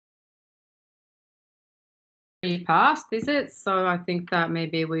past, is it? So I think that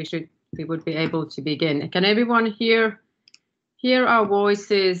maybe we would be able to begin. Can everyone hear our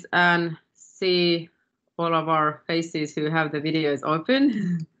voices and see all of our faces who have the videos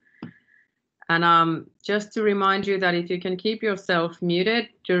open? And just to remind you that if you can keep yourself muted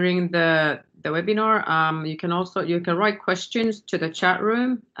during the webinar, you can write questions to the chat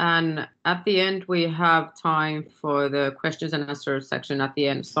room, and at the end we have time for the questions and answers section at the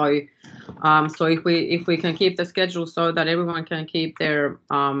end. So if we can keep the schedule so that everyone can keep their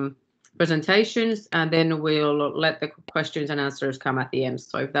presentations, and then we'll let the questions and answers come at the end.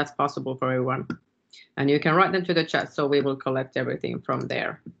 So if that's possible for everyone, and you can write them to the chat, so we will collect everything from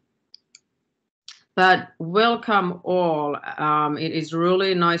there. But welcome all. It is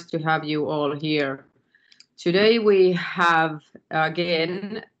really nice to have you all here. Today we have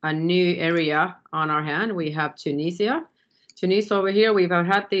again a new area on our hand. We have Tunisia. Tunisia over here. We've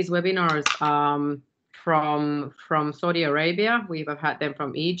had these webinars from Saudi Arabia. We've had them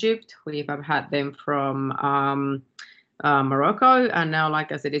from Egypt. We've had them from Morocco. And now,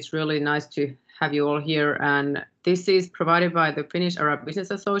 like I said, it's really nice to have you all here. And this is provided by the Finnish-Arab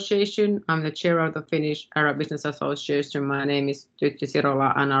Business Association. I'm the chair of the Finnish-Arab Business Association. My name is Tytti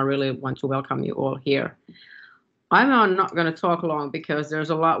Sirola, and I really want to welcome you all here. I'm not going to talk long because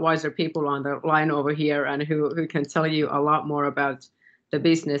there's a lot wiser people on the line over here and who can tell you a lot more about the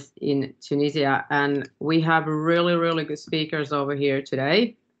business in Tunisia. And we have really, really good speakers over here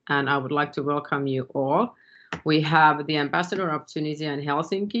today, and I would like to welcome you all. We have the Ambassador of Tunisia in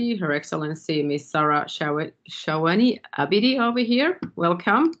Helsinki, Her Excellency Ms Sarra Chaouani Abidi over here.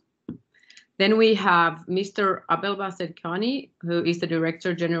 Welcome. Then we have Mr. Abdelbasset Ghanmi, who is the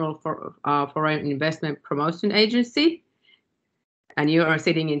Director General for Foreign Investment Promotion Agency. And you are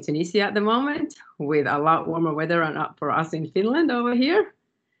sitting in Tunisia at the moment with a lot warmer weather for us in Finland over here.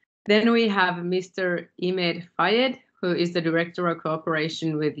 Then we have Mr. Imed Fayed, who is the Director of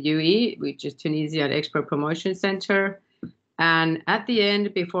Cooperation with UE, which is Tunisian Export Promotion Center. And at the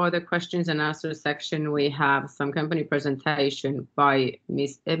end, before the questions and answers section, we have some company presentation by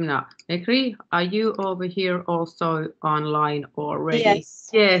Ms. Emna Ekri. Are you over here also online already?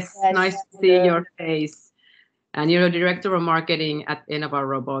 Yes. Yes, nice to see your face. And you're a Director of Marketing at Innova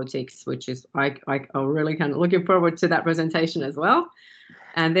Robotics, which is I really kind of looking forward to that presentation as well.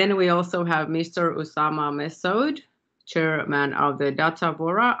 And then we also have Mr. Usama Mesoud, Chairman of the Data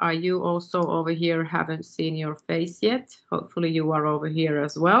Bora. Are you also over here? Haven't seen your face yet. Hopefully you are over here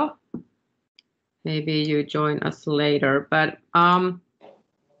as well. Maybe you join us later, but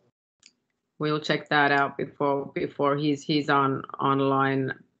we'll check that out before he's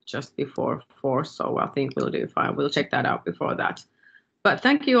online just before 4. So I think we'll do fine. We'll check that out before that. But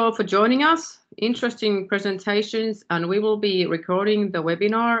thank you all for joining us. Interesting presentations, and we will be recording the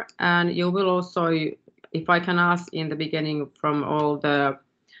webinar, and you will also, if I can ask in the beginning from all the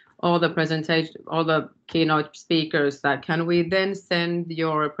keynote speakers, that can we then send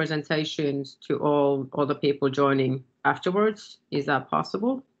your presentations to all the people joining afterwards? Is that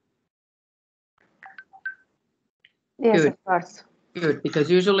possible? Yes, Good. of course. Good, because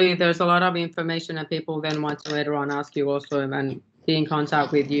usually there's a lot of information and people then want to later on ask you also and be in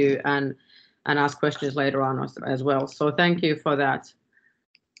contact with you and ask questions later on as well. So thank you for that.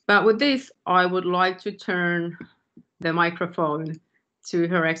 But with this, I would like to turn the microphone to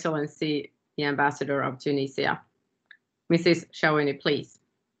Her Excellency, the Ambassador of Tunisia. Mrs. Chaouani, please.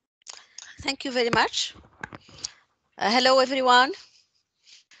 Thank you very much. Hello, everyone.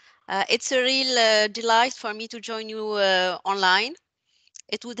 It's a real delight for me to join you online.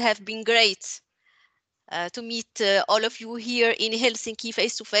 It would have been great to meet all of you here in Helsinki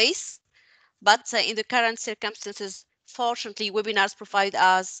face-to-face, but in the current circumstances, fortunately, webinars provide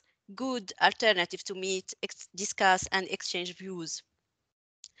us good alternative to meet, discuss, and exchange views.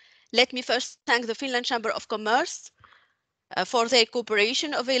 Let me first thank the Finland Chamber of Commerce for their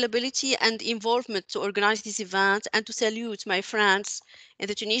cooperation, availability, and involvement to organize this event, and to salute my friends in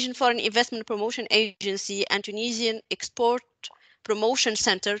the Tunisian Foreign Investment Promotion Agency and Tunisian Export Promotion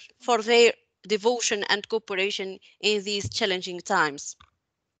Center for their devotion and cooperation in these challenging times.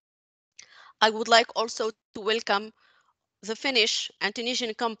 I would like also to welcome the Finnish and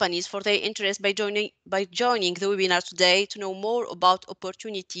Tunisian companies for their interest by joining the webinar today to know more about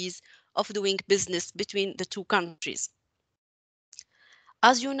opportunities of doing business between the two countries.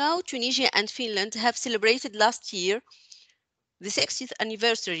 As you know, Tunisia and Finland have celebrated last year the 60th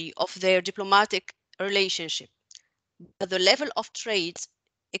anniversary of their diplomatic relationship, but the level of trade,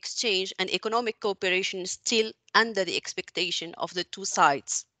 exchange, and economic cooperation is still under the expectation of the two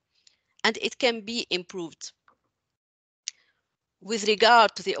sides, and it can be improved. with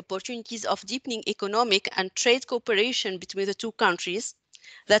regard to the opportunities of deepening economic and trade cooperation between the two countries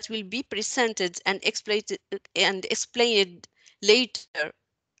that will be presented and explained later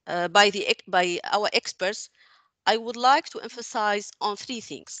by our experts, I would like to emphasize on three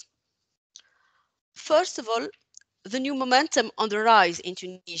things. First of all, the new momentum on the rise in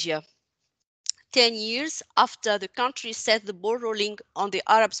Tunisia. 10 years after the country set the ball rolling on the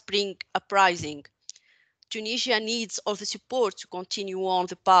Arab Spring uprising, Tunisia needs all the support to continue on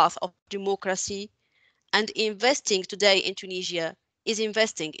the path of democracy, and investing today in Tunisia is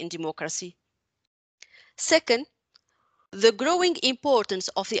investing in democracy. Second, the growing importance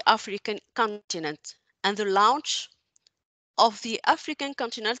of the African continent and the launch of the African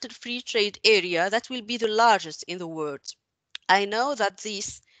Continental Free Trade Area that will be the largest in the world. I know that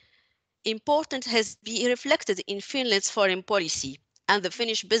this importance has been reflected in Finland's foreign policy, and the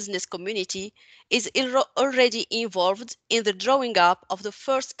Finnish business community is already involved in the drawing up of the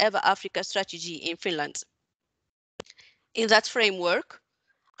first ever Africa strategy in Finland. In that framework,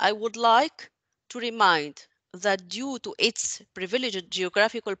 I would like to remind that due to its privileged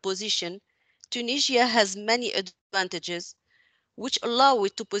geographical position, Tunisia has many advantages which allow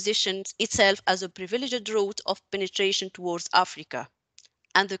it to position itself as a privileged route of penetration towards Africa.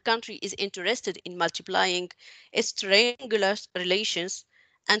 And the country is interested in multiplying its triangular relations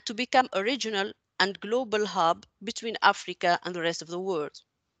and to become a regional and global hub between Africa and the rest of the world.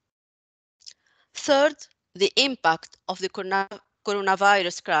 Third, the impact of the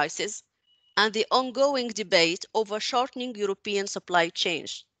coronavirus crisis and the ongoing debate over shortening European supply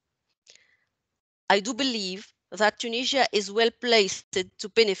chains. I do believe that Tunisia is well placed to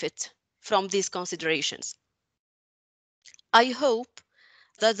benefit from these considerations. I hope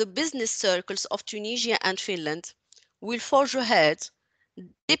that the business circles of Tunisia and Finland will forge ahead,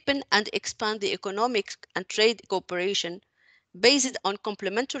 deepen and expand the economic and trade cooperation based on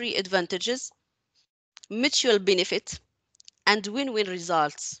complementary advantages, mutual benefit, and win-win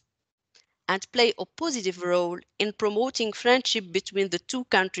results, and play a positive role in promoting friendship between the two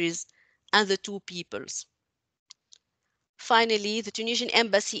countries and the two peoples. Finally, the Tunisian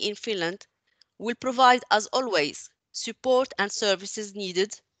Embassy in Finland will provide, as always, support and services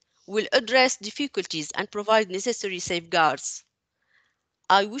needed, will address difficulties and provide necessary safeguards.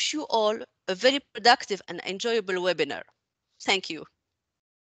 I wish you all a very productive and enjoyable webinar. Thank you.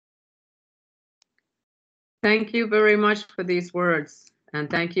 Thank you very much for these words, and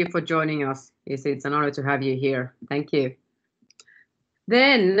thank you for joining us. It's an honor to have you here. Thank you.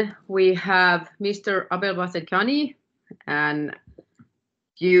 Then we have Mr. Abdelbasset Ghanmi, and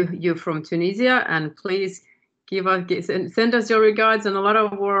you from Tunisia, and please send us your regards and a lot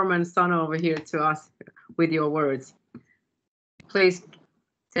of warm and sun over here to us with your words. Please,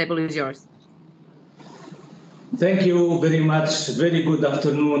 table is yours. Thank you very much. Very good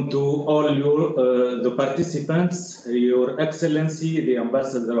afternoon to all the participants, Your Excellency, the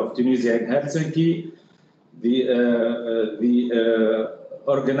Ambassador of Tunisia in Helsinki, the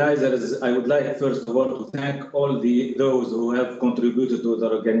organizers. I would like first of all to thank all those who have contributed to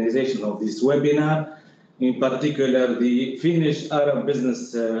the organization of this webinar, in particular the Finnish-Arab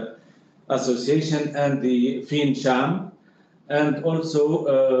Business Association and the Fincham, and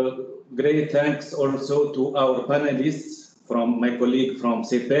also great thanks also to our panelists, from my colleague from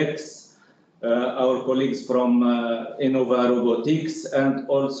CEPEX, our colleagues from Innova Robotics, and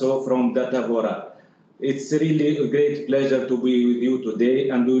also from Datavora. It's really a great pleasure to be with you today,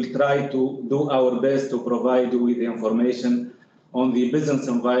 and we will try to do our best to provide you with the information on the business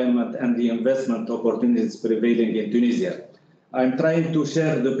environment and the investment opportunities prevailing in Tunisia. I'm trying to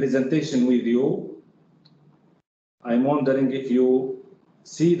share the presentation with you. I'm wondering if you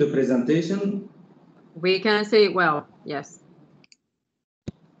see the presentation. We can see it well, yes.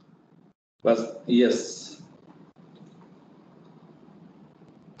 But yes.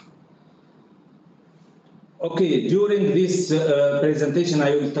 Okay, during this presentation,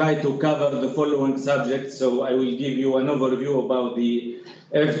 I will try to cover the following subjects. So I will give you an overview about the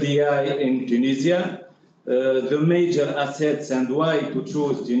FDI in Tunisia, the major assets and why to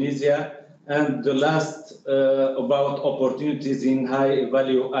choose Tunisia, and the last about opportunities in high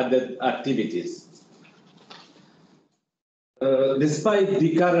value added activities. Despite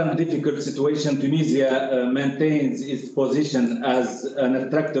the current difficult situation, Tunisia maintains its position as an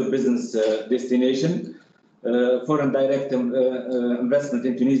attractive business destination. Foreign direct investment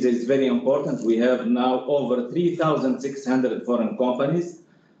in Tunisia is very important. We have now over 3,600 foreign companies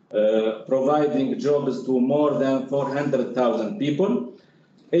providing jobs to more than 400,000 people.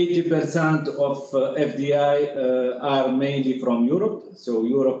 80% of FDI are mainly from Europe, so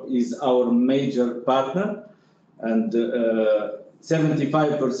Europe is our major partner, and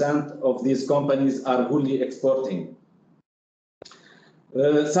 75% of these companies are wholly exporting.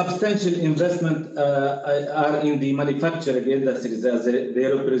 Substantial investment are in the manufacturing industries, as they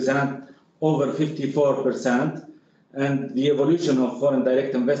represent over 54%, and the evolution of foreign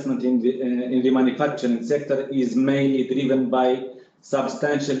direct investment in the manufacturing sector is mainly driven by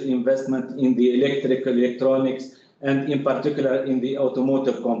substantial investment in the electronics, and in particular in the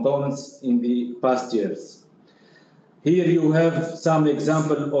automotive components in the past years. Here you have some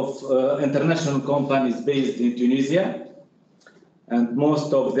example of international companies based in Tunisia. And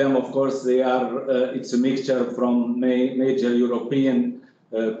most of them, of course, they are, it's a mixture from major European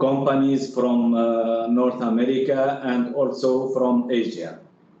companies, from North America, and also from Asia.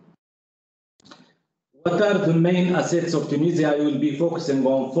 What are the main assets of Tunisia? I will be focusing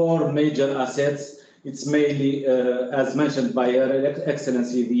on 4 major assets. It's mainly, as mentioned by Her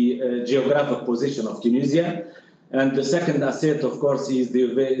Excellency, the geographic position of Tunisia. And the second asset, of course, is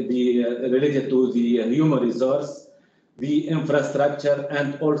related to the human resource, the infrastructure,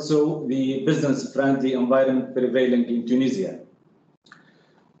 and also the business-friendly environment prevailing in Tunisia.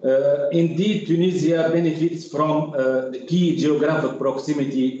 Indeed, Tunisia benefits from the key geographic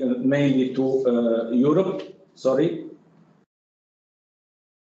proximity, mainly to Europe.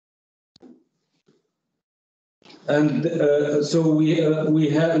 And so we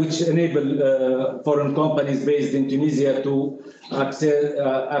have, which enable foreign companies based in Tunisia to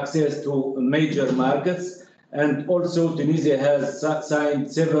access to major markets. And also Tunisia has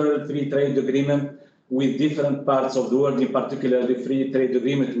signed several free trade agreements with different parts of the world, in particular the free trade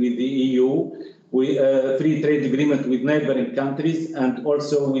agreement with the EU, free trade agreement with neighboring countries, and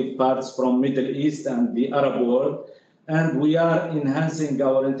also with parts from Middle East and the Arab world. And we are enhancing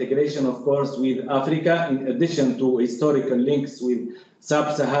our integration, of course, with Africa. In addition to historical links with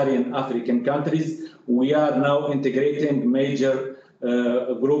sub-Saharan African countries, we are now integrating major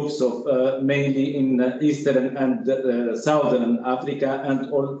groups of mainly in Eastern and Southern Africa,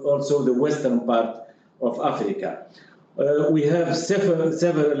 and also the Western part of Africa. We have several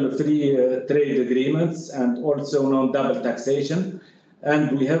free trade agreements and also non-double taxation.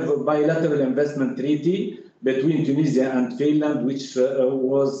 And we have a bilateral investment treaty between Tunisia and Finland, which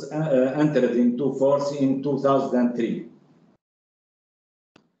was entered into force in 2003.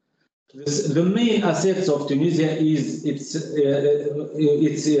 The main assets of Tunisia is its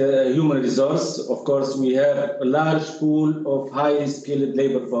human resource. Of course, we have a large pool of highly skilled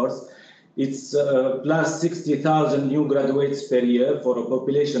labor force. It's plus 60,000 new graduates per year for a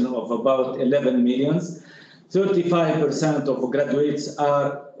population of about 11 million. 35% of graduates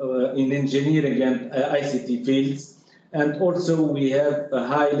are in engineering and ICT fields. And also we have a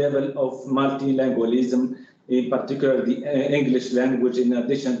high level of multilingualism, in particular the English language, in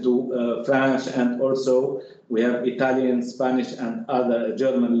addition to French, and also we have Italian, Spanish, and other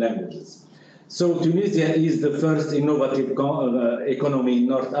German languages. So Tunisia is the first innovative economy in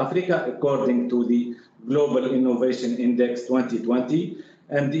North Africa, according to the Global Innovation Index 2020.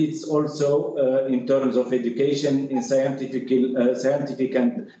 And it's also, in terms of education, in scientific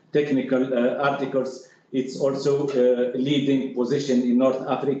and technical articles, it's also a leading position in North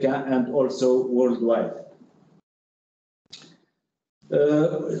Africa and also worldwide.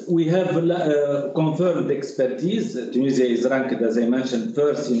 We have confirmed expertise. Tunisia is ranked, as I mentioned,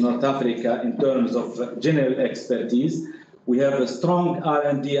 first in North Africa in terms of general expertise. We have a strong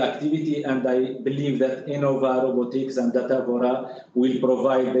R&D activity, and I believe that Innova, Robotics, and Datavora will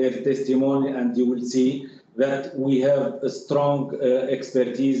provide their testimony, and you will see that we have a strong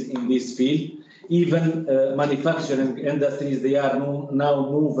expertise in this field. Even manufacturing industries, they are now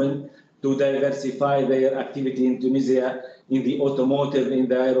moving to diversify their activity in Tunisia, in the automotive, in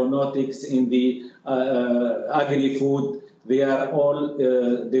the aeronautics, in the agri-food. They are all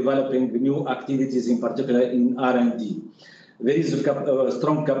developing new activities, in particular in R&D. There is a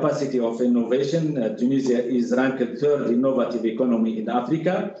strong capacity of innovation. Tunisia is ranked third innovative economy in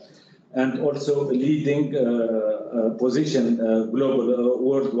Africa, and also a leading position global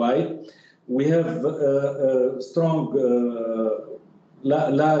worldwide. We have a strong,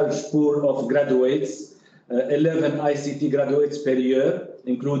 large pool of graduates, 11 ICT graduates per year,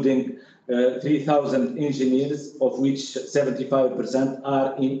 including 3,000 engineers, of which 75%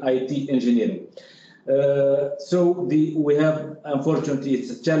 are in IT engineering. We have, unfortunately,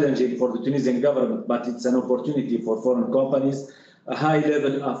 it's challenging for the Tunisian government, but it's an opportunity for foreign companies, a high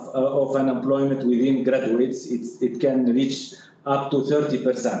level of unemployment within graduates. It can reach up to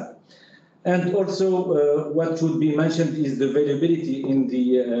 30%. And also, what should be mentioned is the availability in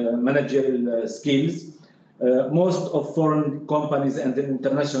the managerial skills. Most of foreign companies and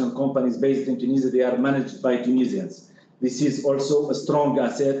international companies based in Tunisia, they are managed by Tunisians. This is also a strong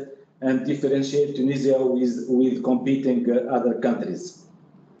asset and differentiate Tunisia with competing other countries.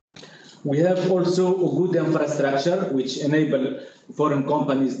 We have also a good infrastructure which enable foreign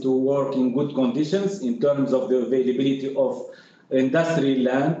companies to work in good conditions in terms of the availability of industrial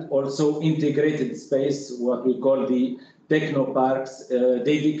land, also integrated space, what we call the technoparks,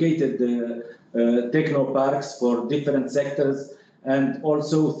 dedicated technoparks for different sectors, and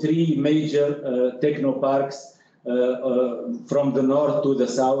also 3 major technoparks from the north to the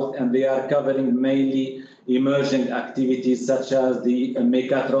south, and they are covering mainly emerging activities such as the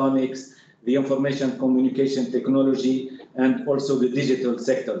mechatronics, the information communication technology, and also the digital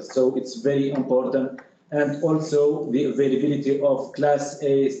sector. So it's very important, and also the availability of Class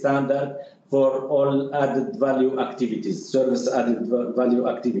A standard for all added value activities, service added value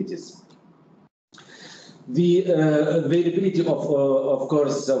activities. The availability of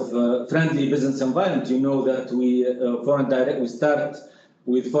course, of friendly business environment. You know that we start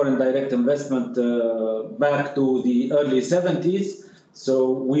with foreign direct investment back to the early 70s.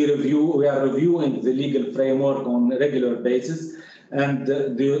 So we are reviewing the legal framework on a regular basis. And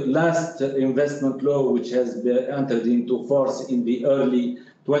the last investment law, which has been entered into force in the early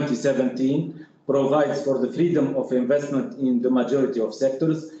 2017, provides for the freedom of investment in the majority of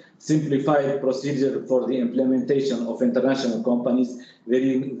sectors, simplified procedure for the implementation of international companies.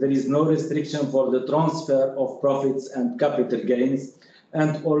 There is no restriction for the transfer of profits and capital gains,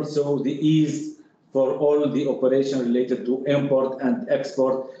 and also the ease for all the operations related to import and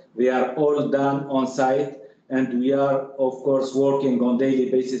export. They are all done on site, and we are, of course, working on a daily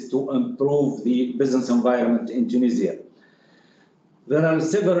basis to improve the business environment in Tunisia. There are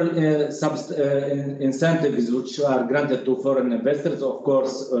several incentives which are granted to foreign investors, of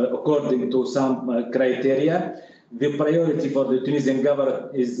course, according to some criteria. The priority for the Tunisian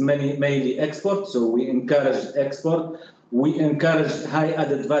government is mainly export, so we encourage export. We encourage high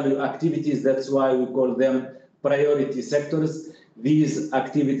added value activities, that's why we call them priority sectors. These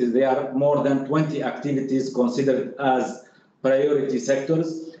activities, there are more than 20 activities considered as priority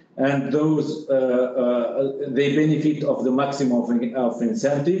sectors. And those, they benefit of the maximum of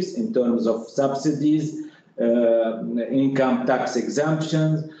incentives in terms of subsidies, income tax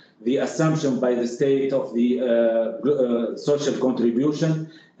exemptions, the assumption by the state of the social contribution,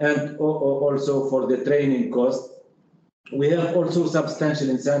 and also for the training cost. We have also substantial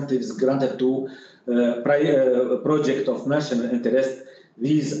incentives granted to projects of national interest.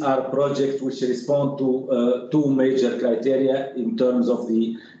 These are projects which respond to 2 major criteria in terms of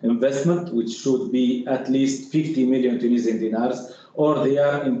the investment, which should be at least 50 million Tunisian dinars, or they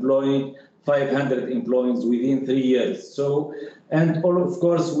are employing 500 employees within 3 years. So, and of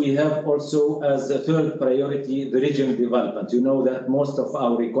course, we have also as a third priority, the regional development. You know that most of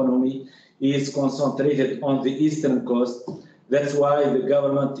our economy is concentrated on the eastern coast. That's why the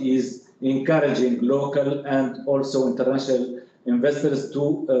government is encouraging local and also international investors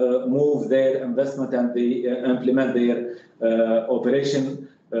to move their investment and they implement their operation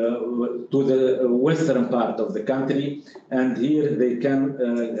to the western part of the country, and here they can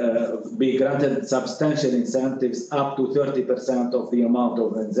be granted substantial incentives up to 30% of the amount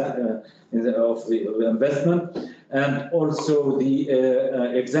of the investment, and also the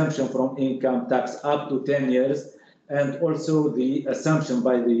exemption from income tax up to 10 years, and also the assumption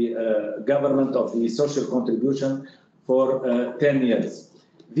by the government of the social contribution for 10 years.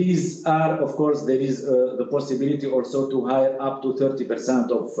 These are, of course, there is the possibility also to hire up to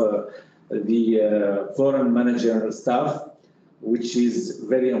 30% of the foreign managerial staff, which is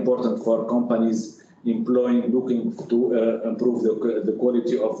very important for companies looking to improve the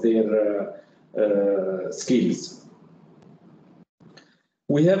quality of their skills.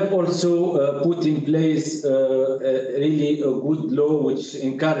 We have also put in place really a good law which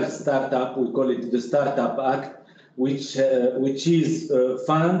encourages startup. We call it the Startup Act, which is a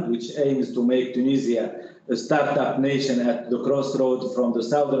fund which aims to make Tunisia a startup nation at the crossroads from the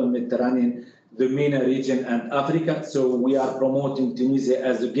southern Mediterranean, the MENA region, and Africa. So we are promoting Tunisia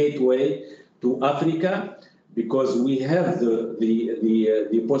as a gateway to Africa because we have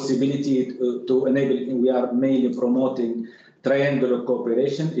the possibility to enable. We are mainly promoting triangular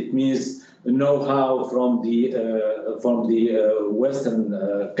cooperation. It means know-how from the Western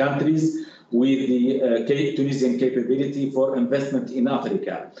countries with the Tunisian capability for investment in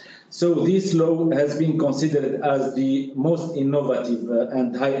Africa. So this law has been considered as the most innovative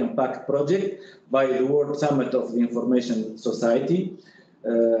and high-impact project by the World Summit of the Information Society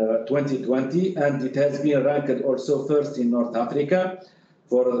 2020, and it has been ranked also first in North Africa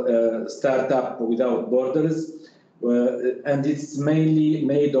for Startup Without Borders, and it's mainly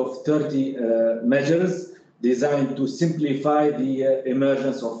made of 30 measures designed to simplify the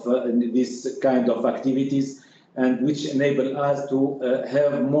emergence of this kind of activities, and which enable us to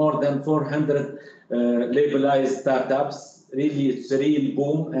have more than 400 labelized startups. Really, it's a real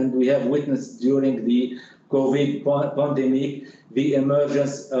boom, and we have witnessed during the COVID pandemic the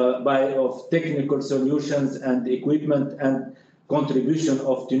emergence of technical solutions and equipment and contribution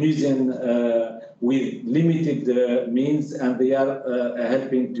of Tunisian with limited means, and they are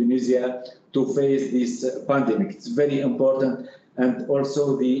helping Tunisia to face this pandemic. It's very important, and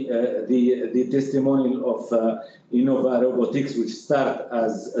also the testimonial of Innova Robotics, which started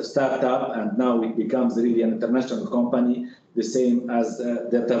as a startup and now it becomes really an international company, the same as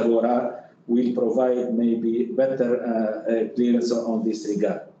Databora, will provide maybe better clearance on this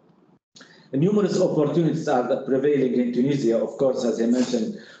regard. Numerous opportunities are prevailing in Tunisia. Of course, as I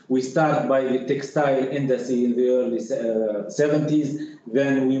mentioned, we start by the textile industry in the early 70s,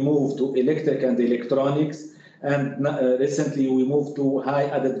 then we moved to electric and electronics, and recently we moved to high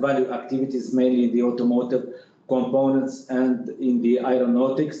added value activities, mainly in the automotive components and in the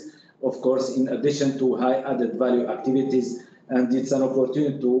aeronautics, of course, in addition to high added value activities. And it's an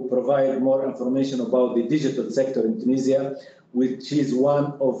opportunity to provide more information about the digital sector in Tunisia, which is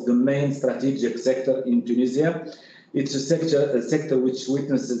one of the main strategic sector in Tunisia. It's a sector which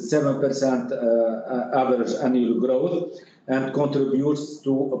witnesses 7% average annual growth and contributes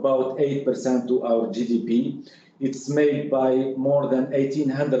to about 8% to our GDP. It's made by more than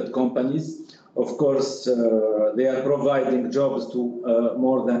 1,800 companies. Of course, they are providing jobs to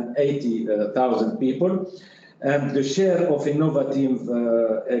more than 80,000 people. And the share of innovative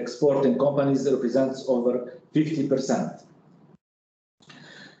exporting companies represents over 50%.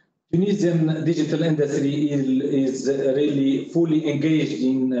 Tunisian digital industry is really fully engaged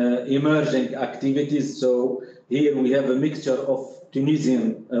in emerging activities. So here we have a mixture of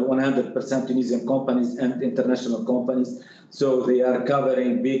Tunisian, 100% Tunisian companies and international companies. So they are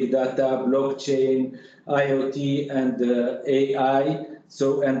covering big data, blockchain, IoT, and AI.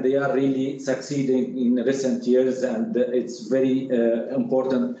 So, and they are really succeeding in recent years, and it's very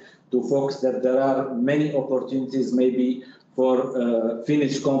important to focus that there are many opportunities maybe for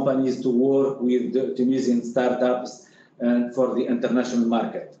Finnish companies to work with the Tunisian startups and for the international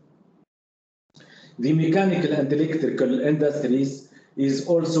market. The mechanical and electrical industries is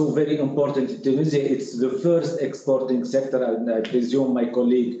also very important in Tunisia. It's the first exporting sector, and I presume my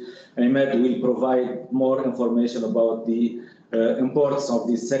colleague Ahmed will provide more information about the importance of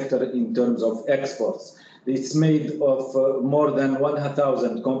this sector in terms of exports. It's made of more than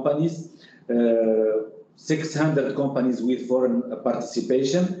 1,000 companies, 600 companies with foreign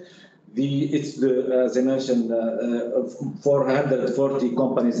participation. As I mentioned, 440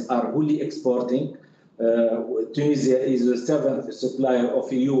 companies are fully exporting. Tunisia is the 7th supplier of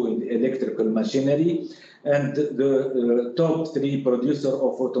EU in the electrical machinery and the top 3 producer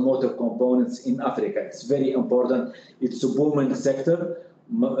of automotive components in Africa. It's very important. It's a booming sector.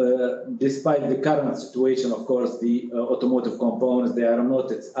 Despite the current situation, of course, the automotive components, the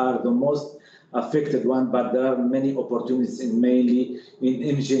aeronautics are the most affected one, but there are many opportunities mainly in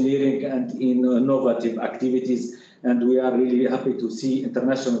engineering and in innovative activities. And we are really happy to see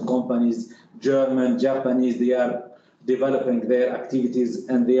international companies, German, Japanese, they are developing their activities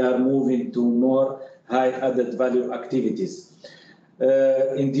and they are moving to more high added value activities.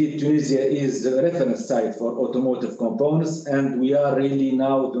 Indeed, Tunisia is the reference site for automotive components, and we are really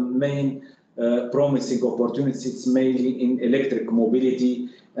now the main promising opportunities. It's mainly in electric mobility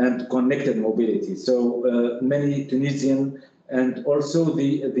and connected mobility. So many Tunisian, and also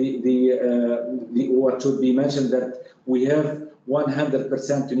what should be mentioned that we have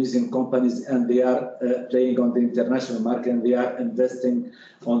 100% Tunisian companies, and they are playing on the international market, and they are investing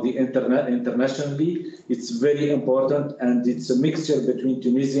on the internationally. It's very important, and it's a mixture between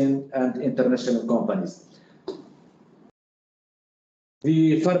Tunisian and international companies.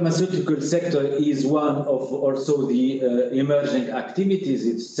 The pharmaceutical sector is one of also the emerging activities.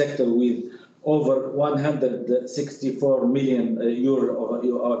 It's a sector with over 164 million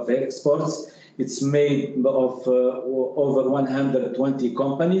euro of exports. It's made of over 120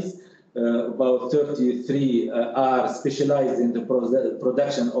 companies. About 33 are specialized in the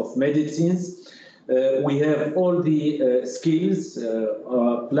production of medicines. We have all the skills,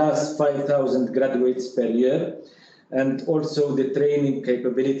 plus 5,000 graduates per year. And also the training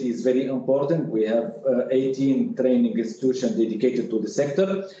capability is very important. We have 18 training institutions dedicated to the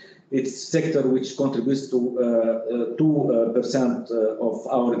sector. It's a sector which contributes to 2% of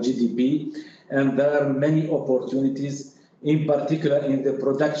our GDP. And there are many opportunities, in particular in the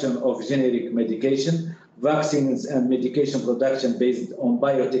production of generic medication, vaccines and medication production based on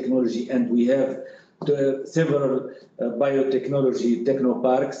biotechnology. And we have several biotechnology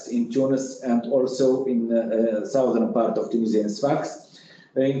technoparks in Tunis and also in southern part of Tunisia in Sfax,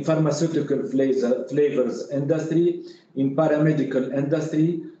 in pharmaceutical flavors industry, in paramedical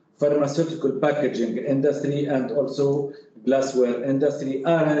industry, pharmaceutical packaging industry, and also glassware industry,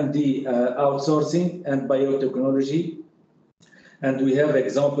 R&D outsourcing, and biotechnology. And we have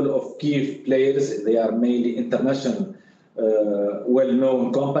example of key players. They are mainly international,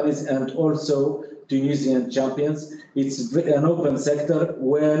 well-known companies, and also Tunisian champions. It's an open sector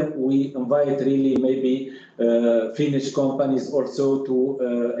where we invite really maybe Finnish companies also to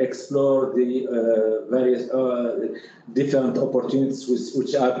explore the various different opportunities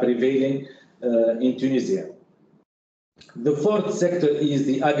which are prevailing in Tunisia. The fourth sector is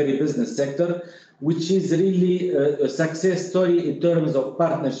the agribusiness sector, which is really a success story in terms of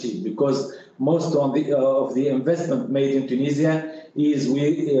partnership, because most of the investment made in Tunisia is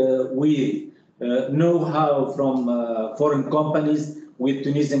with know-how from foreign companies with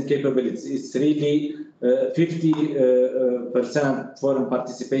Tunisian capabilities. It's really 50% foreign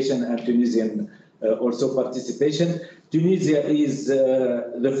participation and Tunisian also participation. Tunisia is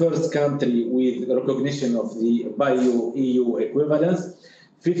the first country with recognition of the bio-EU equivalence,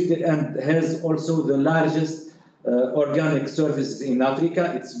 and has also the largest organic services in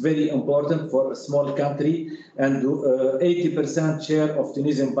Africa. It's very important for a small country, and 80% share of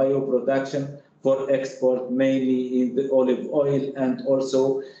Tunisian bio production for export, mainly in the olive oil and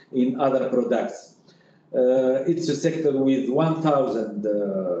also in other products. It's a sector with 1,000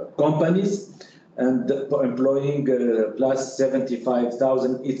 companies and employing plus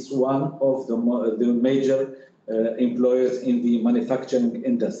 75,000. It's one of the major employers in the manufacturing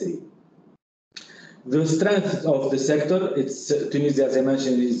industry. The strength of the sector, Tunisia, as I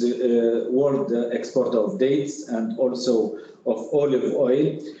mentioned, is a world exporter of dates and also of olive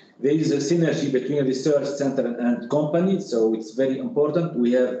oil. There is a synergy between research center and company, so it's very important.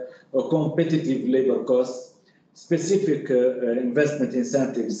 We have a competitive labor cost, specific investment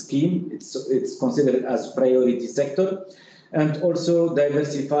incentive scheme. It's considered as priority sector, and also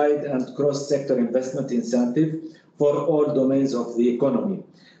diversified and cross-sector investment incentive for all domains of the economy.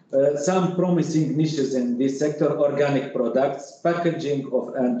 Some promising niches in this sector: organic products, packaging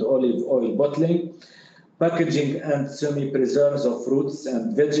and olive oil bottling, packaging and semi-preserves of fruits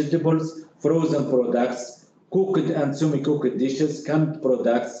and vegetables, frozen products, cooked and semi-cooked dishes, canned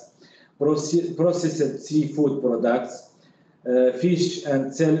products, processed seafood products, fish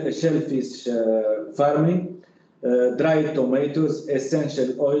and shellfish farming, dried tomatoes,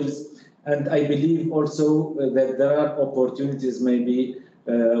 essential oils, and I believe also that there are opportunities. Maybe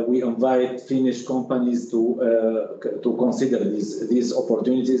we invite Finnish companies to consider these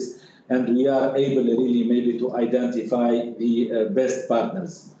opportunities, and we are able really maybe to identify the best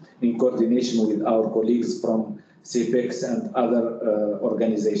partners in coordination with our colleagues from CPEX and other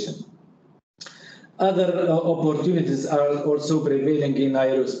organizations. Other opportunities are also prevailing in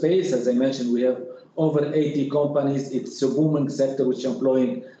aerospace. As I mentioned, we have over 80 companies. It's a booming sector which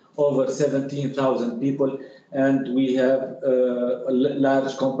employing over 17,000 people, and we have a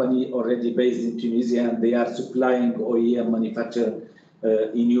large company already based in Tunisia, and they are supplying OEM manufacturer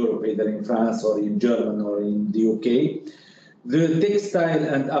in Europe, either in France or in Germany or in the UK. The textile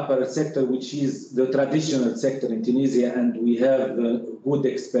and apparel sector, which is the traditional sector in Tunisia, and we have good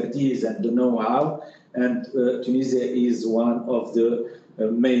expertise and the know-how, and Tunisia is one of the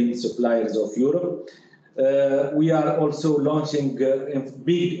main suppliers of Europe. We are also launching a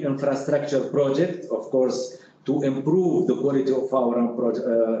big infrastructure project, of course, to improve the quality of our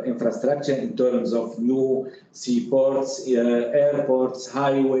infrastructure in terms of new seaports, airports,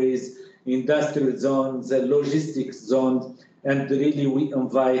 highways, industrial zones, logistics zones, and really we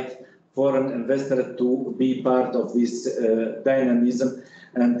invite foreign investors to be part of this dynamism,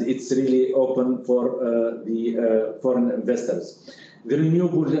 and it's really open for the foreign investors. The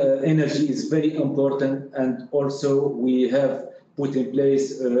renewable energy is very important, and also we have put in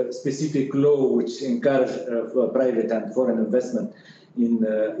place a specific law which encourages private and foreign investment in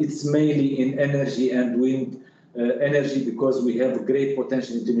it's mainly in energy and wind energy, because we have great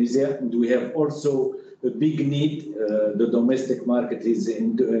potential in Tunisia, and we have also a big need. The domestic market is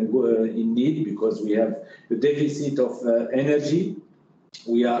in need because we have a deficit of energy.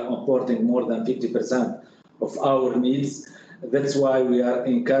 We are importing more than 50% of our needs. That's why we are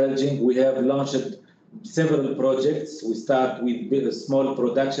encouraging. We have launched several projects. We start with small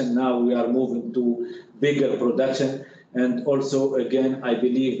production. Now we are moving to bigger production. And also, again, I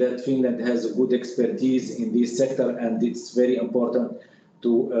believe that Finland has a good expertise in this sector, and it's very important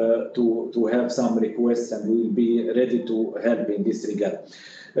to have some requests, and we will be ready to help in this regard.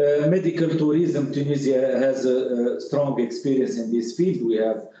 Medical tourism, Tunisia has a strong experience in this field. We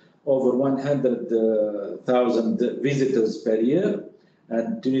have over 100,000 visitors per year,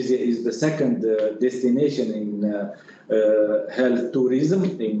 and Tunisia is the second destination in health tourism.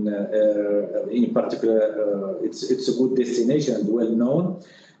 In particular, it's a good destination and well known,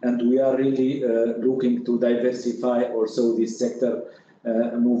 and we are really looking to diversify also this sector,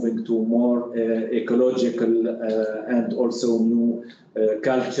 moving to more ecological and also new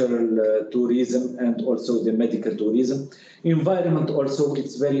cultural tourism, and also the medical tourism. Environment also,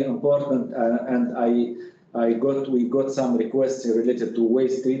 it's very important, and we got some requests related to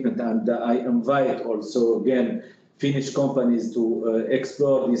waste treatment, and I invite also again Finnish companies to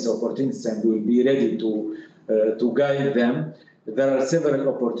explore these opportunities, and we'll be ready to guide them. There are several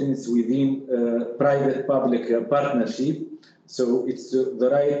opportunities within private-public partnership. So it's the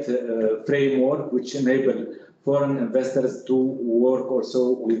right framework which enable foreign investors to work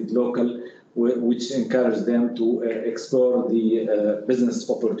also with local, which encourage them to explore the business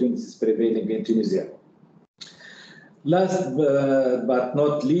opportunities prevailing in Tunisia. Last but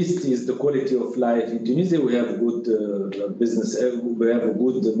not least is the quality of life in Tunisia. We have good business, we have a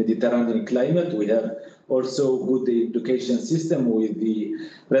good Mediterranean climate. We have also good education system with the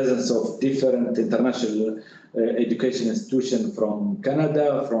presence of different international education institutions from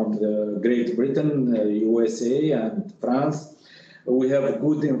Canada, from Great Britain, USA, and France. We have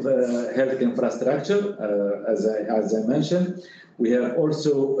good health infrastructure, as I mentioned. We have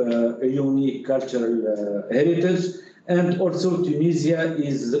also a unique cultural heritage. And also Tunisia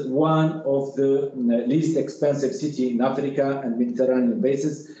is one of the least expensive cities in Africa and Mediterranean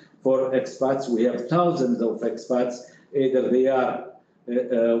basis for expats. We have thousands of expats, either they are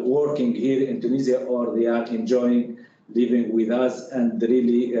working here in Tunisia or they are enjoying living with us. And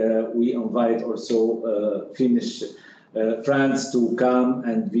really, we invite also Finnish friends to come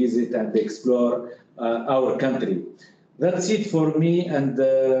and visit and explore our country. That's it for me, and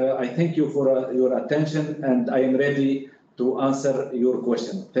I thank you for your attention, and I am ready to answer your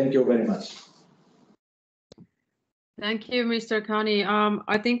question. Thank you very much. Thank you, Mr. Ghanmi.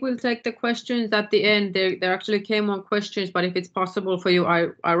 I think we'll take the questions at the end. There actually came on questions, but if it's possible for you,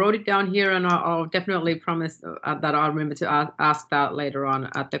 I wrote it down here, and I'll definitely promise that I'll remember to ask that later on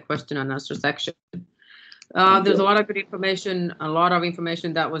at the question and answer section. There's a lot of good information, a lot of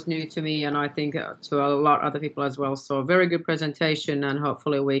information that was new to me, and I think to a lot of other people as well. So very good presentation, and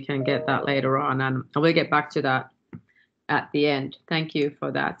hopefully we can get that later on, and we'll get back to that at the end. Thank you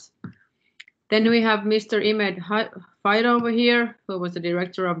for that. Then we have Mr. Imed Fight over here, who was the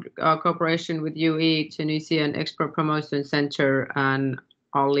Director of Cooperation with UE, Tunisian Export Promotion Center, and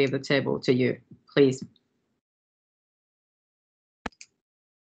I'll leave the table to you, please.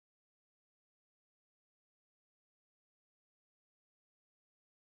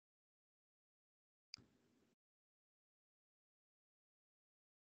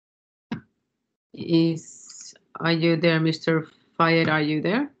 Are you there, Mr. Fayed? Are you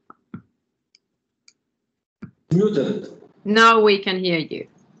there? Muted. Now we can hear you.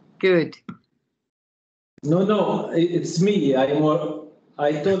 Good. No, it's me. I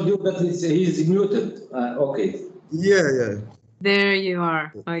told you that he's muted. Okay. Yeah. There you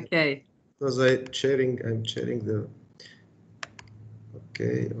are. Okay. Because I'm sharing the.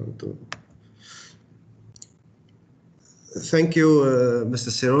 Okay. Thank you,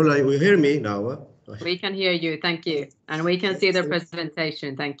 Mr. Sirola. We hear me now. We can hear you. Thank you. And we can see the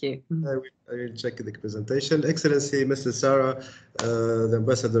presentation. Thank you. I will check the presentation. Excellency, Mr. Sarra, the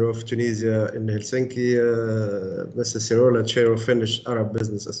Ambassador of Tunisia in Helsinki, Mr. Sirola, Chair of Finnish-Arab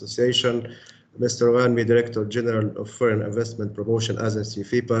Business Association, Mr. Ghanmi, Director General of Foreign Investment Promotion Agency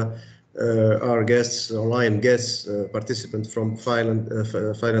FIPA, our guests, online guests, participants from Finland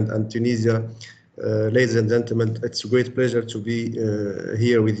and Tunisia. Ladies and gentlemen, it's a great pleasure to be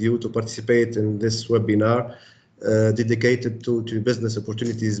here with you to participate in this webinar dedicated to business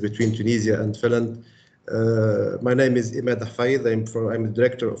opportunities between Tunisia and Finland. My name is Imed Faid. I'm the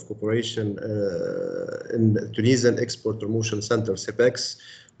Director of Cooperation in Tunisian Export Promotion Center, CEPEX,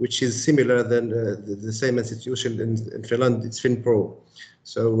 which is similar than the same institution in Finland. It's FinPro.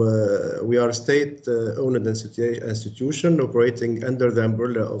 So we are a state-owned institution operating under the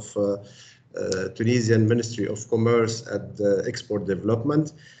umbrella of Tunisian Ministry of Commerce and Export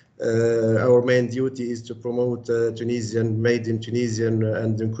Development. Our main duty is to promote Tunisian, made in Tunisian,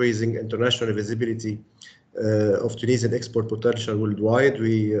 and increasing international visibility of Tunisian export potential worldwide.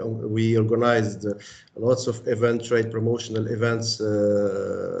 We organized lots of trade promotional events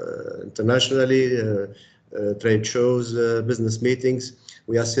internationally, trade shows, business meetings.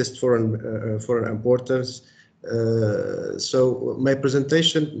 We assist foreign importers So my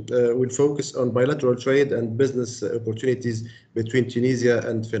presentation will focus on bilateral trade and business opportunities between Tunisia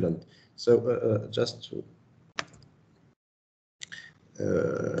and Finland. So just to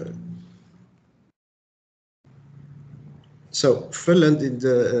so Finland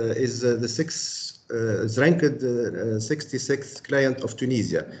is ranked 66th client of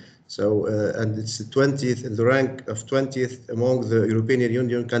Tunisia. So and it's the 20th in the rank of 20th among the European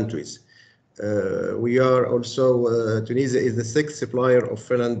Union countries. We are also Tunisia is the 6th supplier of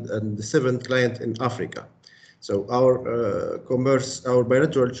Finland and the 7th client in Africa. So our our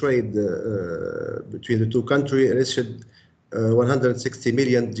bilateral trade between the two countries reached 160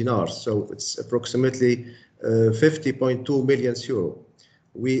 million dinars. So it's approximately 50.2 million euro.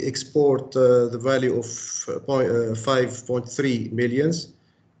 We export the value of 5.3 million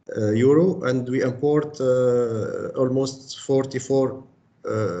euro, and we import almost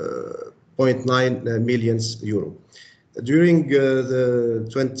 44.9 million euro. During the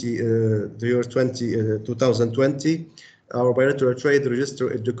year 2020, our bilateral trade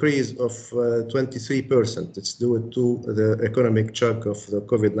registered a decrease of 23%. It's due to the economic shock of the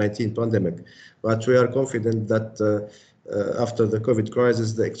COVID-19 pandemic. But we are confident that after the COVID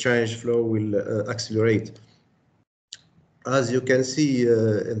crisis, the exchange flow will accelerate. As you can see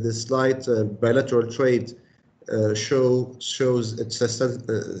in this slide, bilateral trade shows its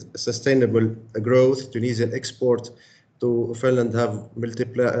sustainable growth. Tunisian export to Finland have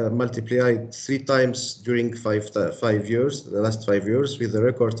multiplied 3 times during the last 5 years, with a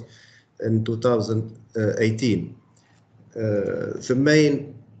record in 2018. The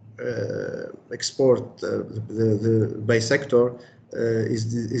main export by sector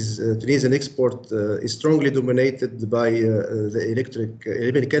is Tunisian export is strongly dominated by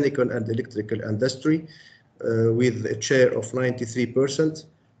the mechanical and electrical industry, with a share of 93%.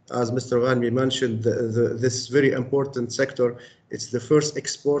 As Mr. Ghanmi mentioned, this very important sector, it's the first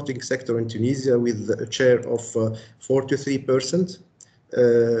exporting sector in Tunisia with a share of 43%.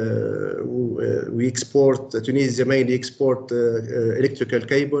 We export, Tunisia mainly export electrical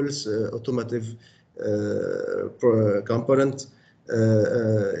cables, automotive component.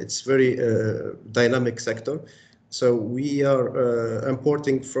 It's very dynamic sector. So we are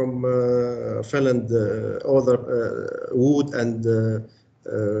importing from Finland other wood and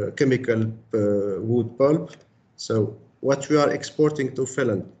chemical wood pulp. So what we are exporting to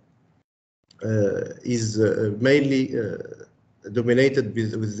Finland is mainly dominated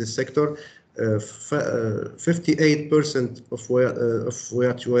with this sector. 58% of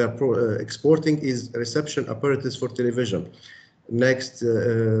what we are exporting is reception apparatus for television. Next,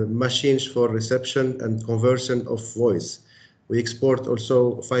 machines for reception and conversion of voice. We export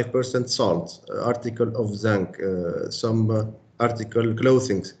also 5% salt, article of zinc, some article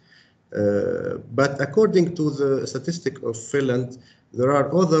clothing. But according to the statistic of Finland, there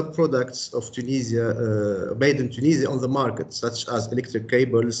are other products of Tunisia, made in Tunisia on the market, such as electric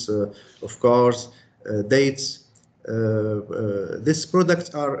cables of cars, dates. These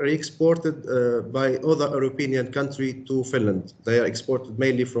products are re-exported by other European countries to Finland. They are exported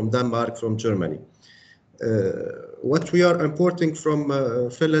mainly from Denmark, from Germany. What we are importing from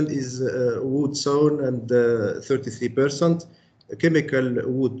Finland is wood sawn and 33%, chemical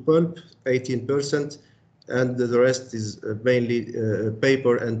wood pulp 18%, and the rest is mainly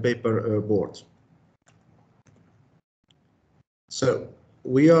paper and paper board. So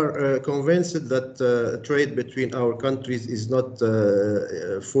we are convinced that trade between our countries is not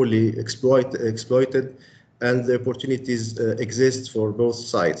fully exploited, and the opportunities exist for both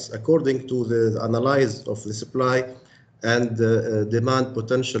sides. According to the analysis of the supply and demand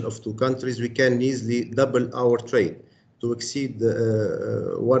potential of two countries, we can easily double our trade to exceed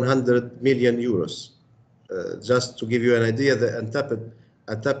 100 million euros. Just to give you an idea, the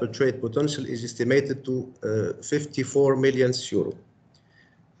untapped trade potential is estimated to 54 million euro.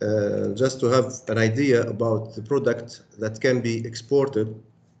 Just to have an idea about the product that can be exported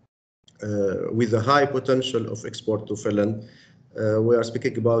with a high potential of export to Finland, we are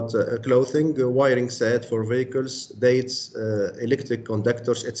speaking about clothing, wiring set for vehicles, dates, electric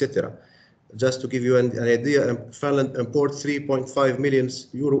conductors, etc. Just to give you an idea, Finland imports 3.5 million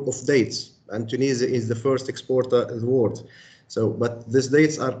euro of dates, and Tunisia is the first exporter in the world. So, but these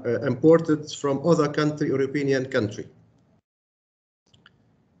dates are imported from other European country.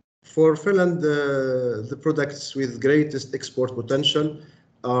 For Finland, the products with greatest export potential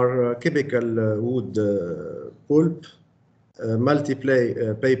are chemical wood pulp,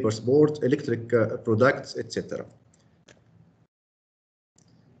 multi-ply papers board, electric products, etc.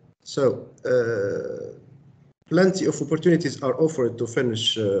 So plenty of opportunities are offered to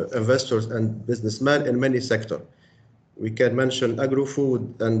Finnish investors and businessmen in many sectors. We can mention agro-food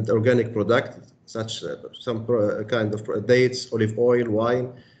and organic products, such some kind of dates, olive oil, wine,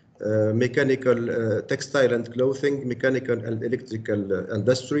 mechanical, textile and clothing, mechanical and electrical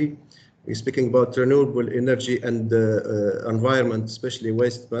industry. We're speaking about renewable energy and environment, especially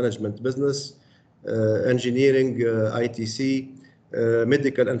waste management business, engineering, ITC,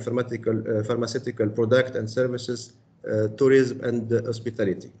 medical and pharmaceutical product and services, tourism and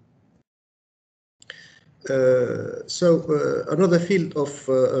hospitality. Another field of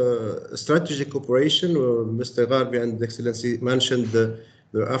strategic cooperation, Mr. Ghanmi and Excellency mentioned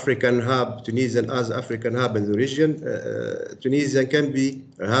the African hub, Tunisian as African hub in the region. Tunisia can be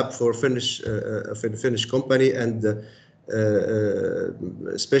a hub for Finnish company, and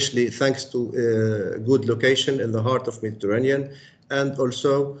especially thanks to good location in the heart of Mediterranean. And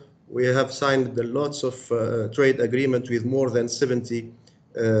also we have signed lots of trade agreement with more than 70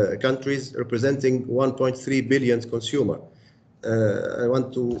 countries representing 1.3 billion consumer. I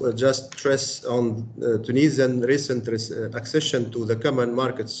want to just stress on Tunisian recent accession to the common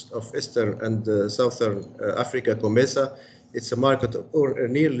markets of Eastern and Southern Africa, COMESA. It's a market of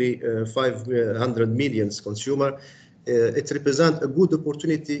nearly 500 million consumer. It represents a good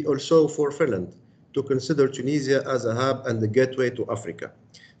opportunity also for Finland to consider Tunisia as a hub and the gateway to Africa.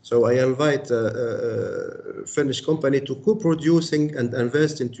 So I invite Finnish company to co-producing and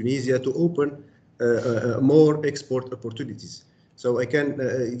invest in Tunisia to open more export opportunities. So I can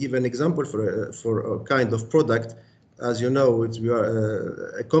give an example for a kind of product. As you know, we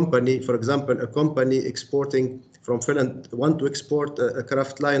are a company, for example, a company exporting from Finland want to export a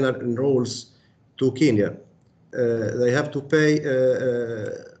craft liner and rolls to Kenya. They have to pay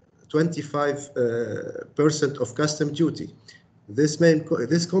 25% of custom duty. This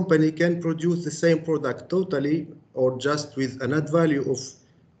company can produce the same product totally or just with an add value of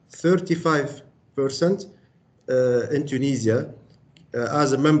 35% in Tunisia.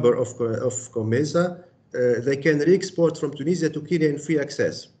 As a member of COMESA, they can re-export from Tunisia to Kenya in free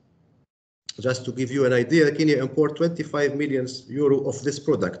access. Just to give you an idea, Kenya import 25 million euro of this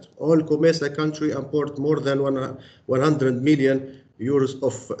product. All COMESA country import more than 100 million euros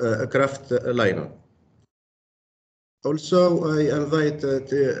of craft liner. Also, I invite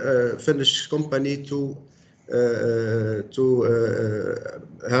the Finnish company to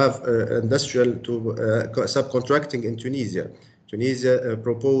have industrial subcontracting in Tunisia. Tunisia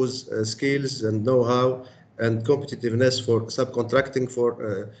propose skills and know-how and competitiveness for subcontracting for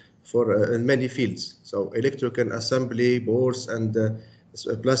in many fields. So electrical assembly, boards and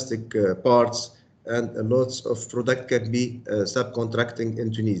plastic parts, and lots of product can be subcontracting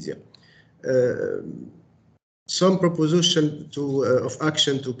in Tunisia. Some proposition of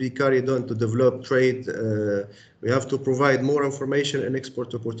action to be carried on to develop trade. We have to provide more information and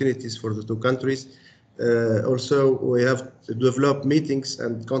export opportunities for the two countries. Also, we have to develop meetings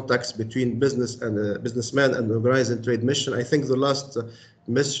and contacts between business and businessmen and organizing trade mission. I think the last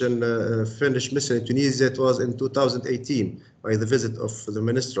mission, Finnish mission in Tunisia, it was in 2018 by the visit of the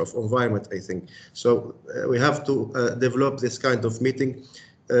Minister of Environment, I think. So we have to develop this kind of meeting.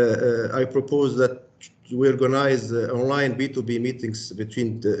 I propose that we organize online B2B meetings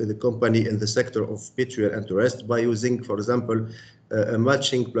between the company and the sector of mutual interest by using, for example, a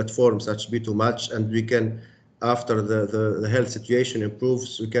matching platform such B2Match, and we can, after the health situation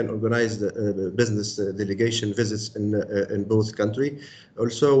improves, we can organize the business delegation visits in both countries.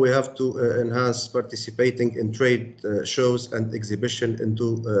 Also, we have to enhance participating in trade shows and exhibition in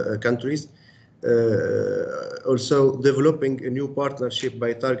two countries. Also, developing a new partnership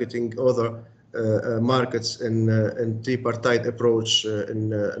by targeting other markets in tripartite approach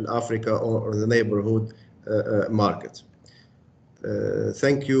in Africa or the neighborhood market.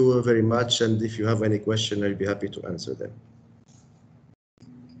 Thank you very much, and if you have any question, I'll be happy to answer them.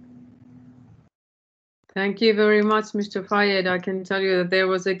 Thank you very much, Mr. Fayed. I can tell you that there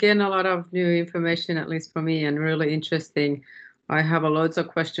was again a lot of new information, at least for me, and really interesting. I have loads of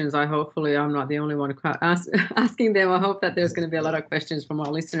questions. Hopefully I'm not the only one asking them. I hope that there's going to be a lot of questions from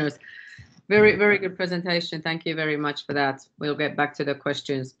our listeners. Very, very good presentation. Thank you very much for that. We'll get back to the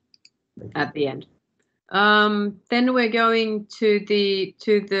questions at the end. Then we're going to the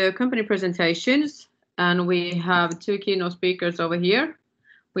company presentations, and we have two keynote speakers over here.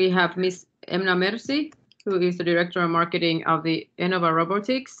 We have Ms. Emna Mersi, who is the Director of Marketing of the Innova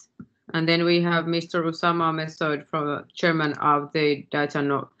Robotics, and then we have Mr. Usama Messoud, Chairman of the Data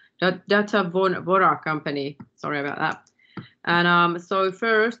Vora company. Sorry about that. And so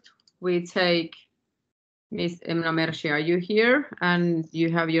first we take Ms. Emna Mersi. Are you here? And you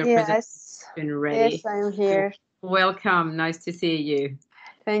have your presentation. Yes, been ready. Yes, I'm here. Welcome. Nice to see you.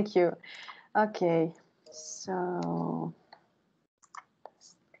 Thank you. Okay, so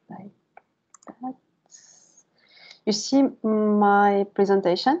like that. You see my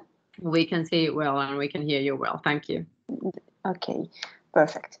presentation? We can see it well and we can hear you well. Thank you. Okay,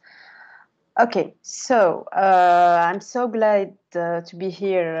 perfect. Okay, so I'm so glad to be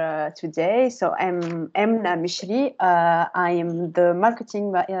here today. So I'm Emna Mishri. I am the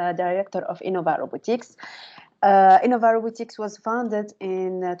marketing director of Innova Robotics. Innova Robotics was founded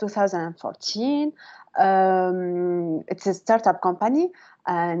in 2014. It's a startup company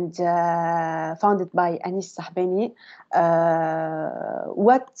and founded by Anis Sahbani.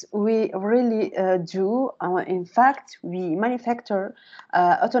 What we really do, in fact, we manufacture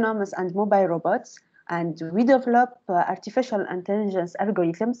autonomous and mobile robots, and we develop artificial intelligence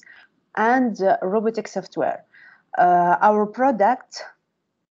algorithms and robotic software. Our product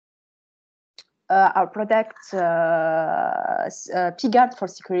PGuard for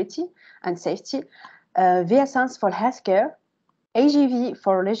security and safety, VSense for healthcare, AGV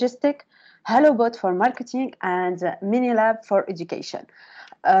for logistics, HelloBot for marketing, and Minilab for education.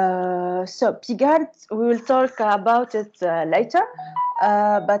 So PGuard, we will talk about it later,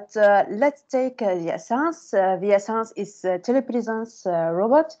 but let's take VSense. VSense is a telepresence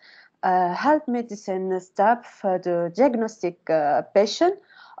robot, health medicine staff the diagnostic patient.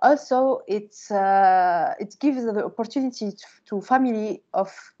 Also, it gives the opportunity to family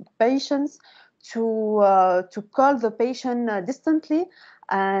of patients to call the patient distantly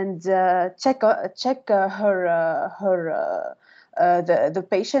and check the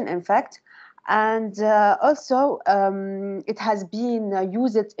patient, in fact. And also, it has been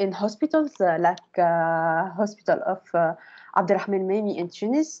used in hospitals like hospital of Abdelrahman Memi in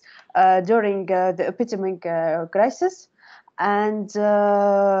Tunis during the epidemic crisis. And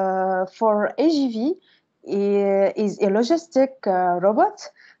for AGV is a logistic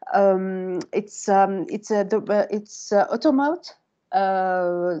robot. It's automate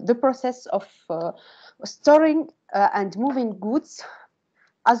the process of storing and moving goods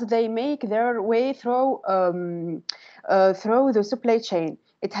as they make their way through the supply chain.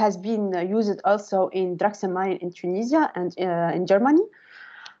 It has been used also in Draxamine in Tunisia and in Germany.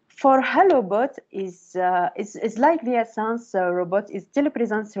 For HelloBot is like the Essence robot, is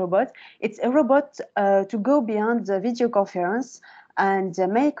telepresence robot. It's a robot to go beyond the video conference and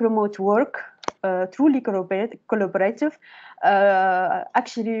make remote work truly collaborative.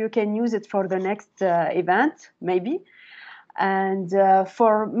 Actually, you can use it for the next event, maybe. And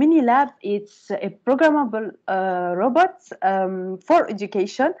for Minilab, it's a programmable robot for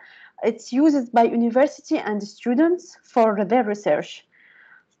education. It's used by university and students for their research.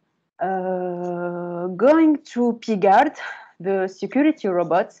 Going to PGuard, the security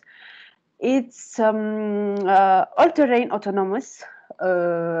robot, it's all-terrain autonomous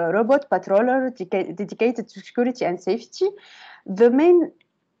robot patroller dedicated to security and safety. The main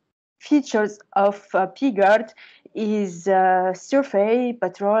features of PGuard is survey,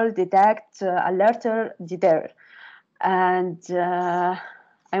 patrol, detect, alert, deter. And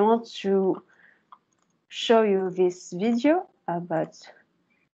I want to show you this video about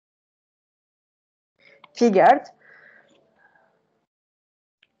PGuard.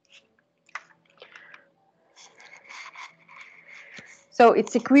 So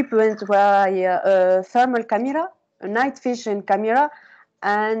it's equipped by a thermal camera, a night vision camera,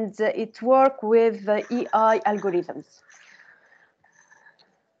 and it works with AI algorithms.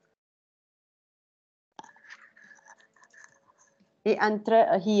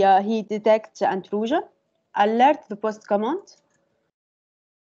 He detects intrusion, alert the post command.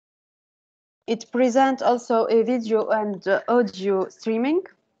 It presents also a video and audio streaming.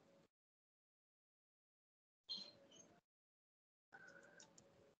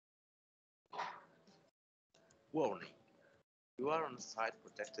 Warning. You are on a site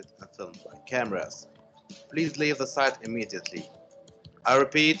protected and filmed by cameras. Please leave the site immediately. I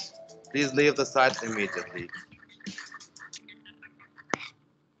repeat, please leave the site immediately.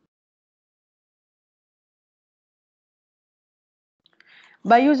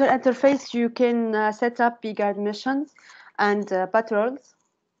 By user interface, you can set up PGuard missions and patrols.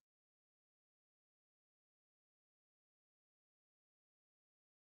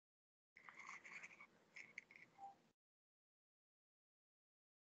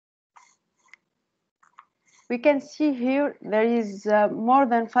 We can see here there is more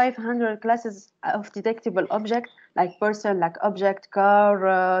than 500 classes of detectable objects, like person, like object,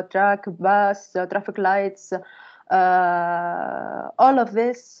 car, truck, bus, traffic lights, All of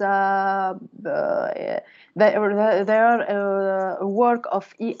this, they are a work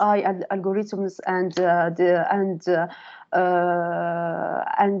of AI and algorithms and a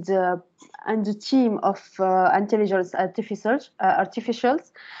team of intelligence artificials.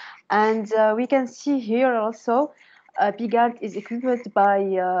 And we can see here also Pigart is equipped by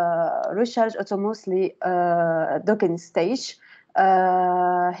recharge autonomously docking stage.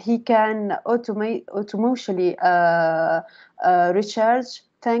 He can automatically recharge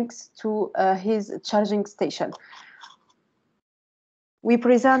thanks to his charging station. We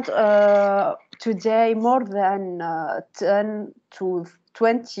present today more than 10 to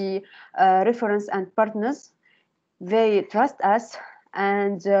 20 reference and partners. They trust us,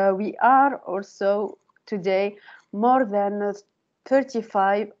 and we are also today more than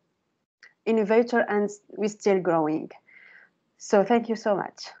 35 innovators, and we're still growing. So thank you so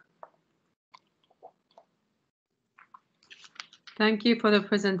much. Thank you for the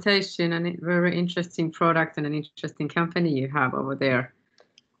presentation, and a very interesting product and an interesting company you have over there.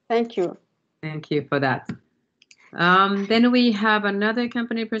 Thank you. Thank you for that. Then we have another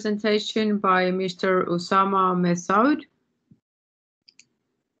company presentation by Mr. Usama Messaoud.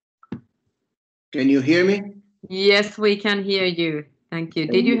 Can you hear me? Yes, we can hear you. Thank you.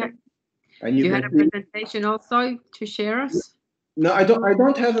 Did you have you had a presentation also to share us? No, I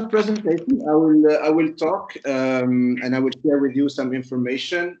don't have a presentation. I will talk and I will share with you some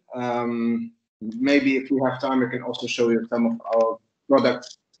information. Maybe if you have time, I can also show you some of our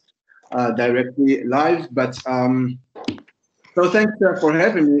products directly live. But so thanks for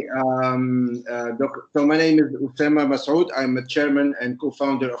having me. So my name is Usama Messaoud. I'm a chairman and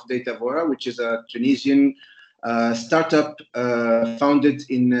co-founder of Datavora, which is a Tunisian startup founded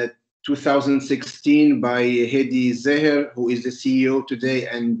in 2016 by Hedi Zeher, who is the CEO today,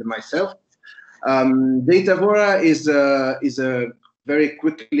 and myself. Datavora is a very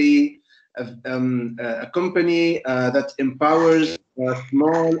quickly a company that empowers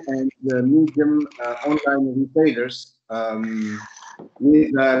small and medium online retailers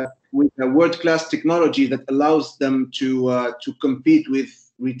with a world-class technology that allows them to compete with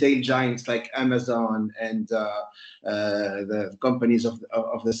retail giants like Amazon and the companies of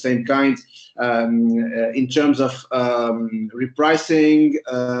the same kind in terms of repricing,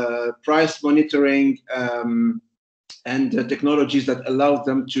 price monitoring, and technologies that allow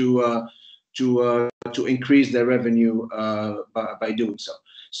them to increase their revenue by doing so.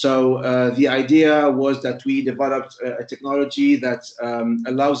 So the idea was that we developed a technology that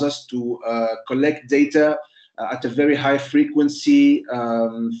allows us to collect data at a very high frequency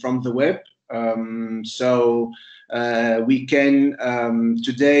from the web. So we can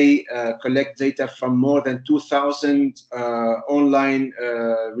today collect data from more than 2,000 online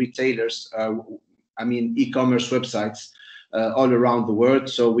retailers, I mean e-commerce websites all around the world.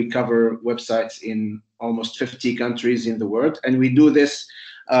 So we cover websites in almost 50 countries in the world. And we do this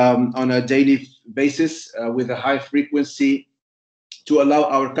on a daily basis with a high frequency to allow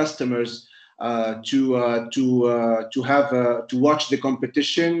our customers to watch the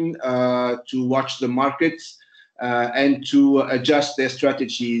competition, to watch the markets, and to adjust their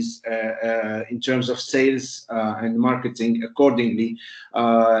strategies in terms of sales and marketing accordingly,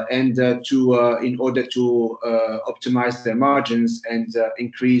 and in order to optimize their margins and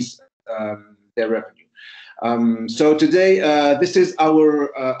increase their revenue. So today, this is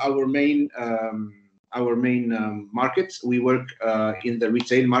our main markets. We work in the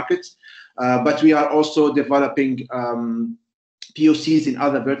retail market. But we are also developing POCs in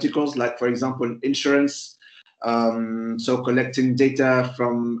other verticals, like, for example, insurance. So collecting data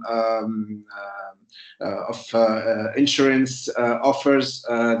from insurance offers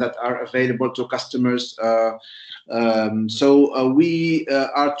that are available to customers. So we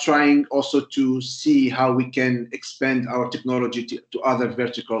are trying also to see how we can expand our technology to other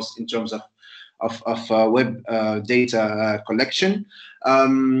verticals in terms of web data collection.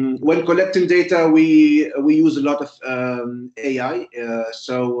 When collecting data, we use a lot of AI.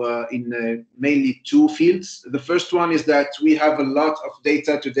 So in mainly two fields. The first one is that we have a lot of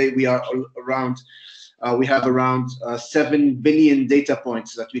data today. We are around. We have around 7 billion data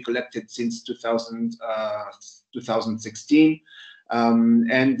points that we collected since 2016.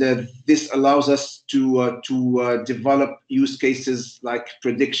 And this allows us to develop use cases like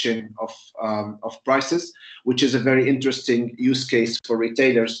prediction of prices, which is a very interesting use case for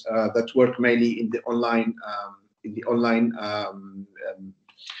retailers that work mainly in the online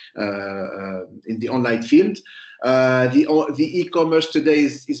field. The e-commerce today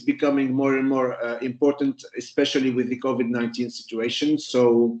is becoming more and more important, especially with the COVID-19 situation.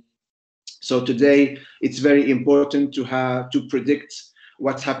 So So today, it's very important to predict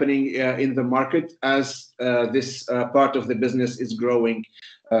what's happening in the market as this part of the business is growing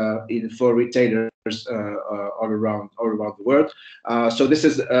for retailers all around the world. So this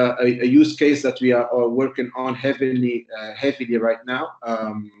is a use case that we are working on heavily right now,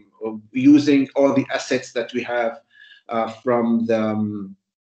 using all the assets that we have from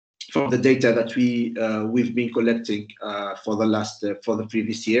the data that we've been collecting for the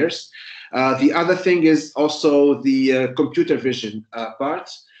previous years. The other thing is also the computer vision part.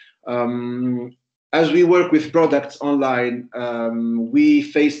 As we work with products online, we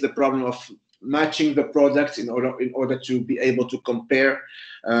face the problem of matching the products in order to be able to compare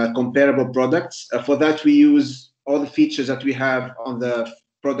comparable products. For that, we use all the features that we have on the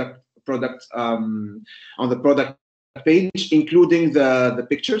product page, including the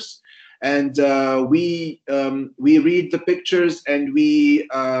pictures, and we read the pictures, and we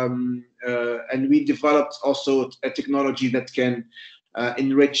developed also a technology that can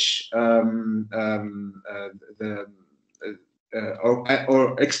enrich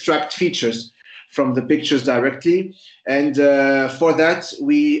or extract features from the pictures directly. And for that,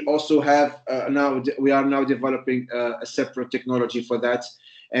 we also have we are now developing a separate technology for that.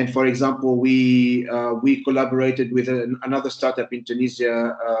 And for example, we collaborated with another startup in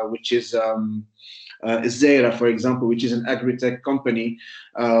Tunisia, which is Zera, for example, which is an agri-tech company,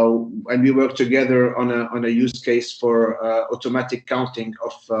 and we work together on a use case for automatic counting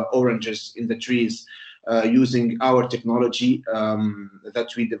of oranges in the trees, using our technology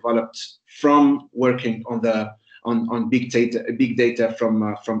that we developed from working on big data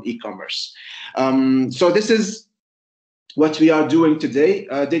from e-commerce. So this is what we are doing today.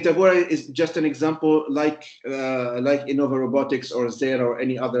 Datavora is just an example, like Innova Robotics or Zera or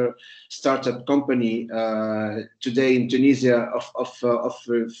any other startup company today in Tunisia of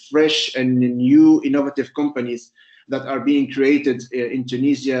fresh and new innovative companies that are being created in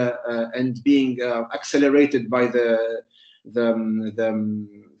Tunisia and being accelerated by the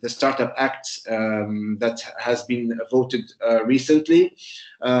Startup Act that has been voted recently,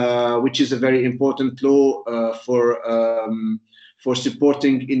 which is a very important law for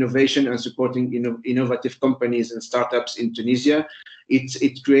supporting innovation and supporting innovative companies and startups in Tunisia.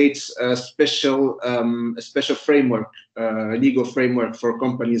 It creates a special framework, legal framework for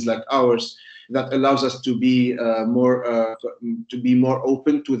companies like ours that allows us to be more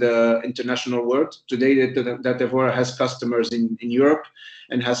open to the international world. Today, Datavora has customers in Europe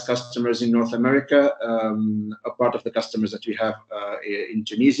and has customers in North America, a part of the customers that we have in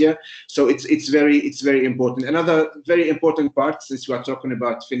Tunisia. So it's very important. Another very important part, since we are talking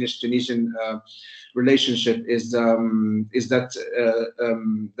about Finnish-Tunisian relationship, is that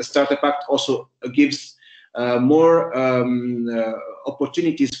the Startup Act also gives more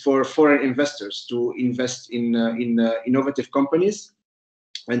opportunities for foreign investors to invest in innovative companies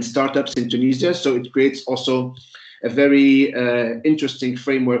and startups in Tunisia. So it creates also a very interesting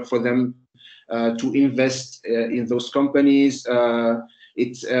framework for them to invest in those companies.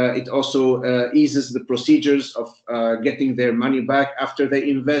 It also eases the procedures of getting their money back after they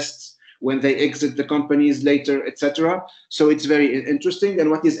invest, when they exit the companies later, etc. So it's very interesting. And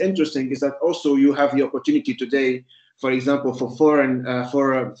what is interesting is that also you have the opportunity today, for example,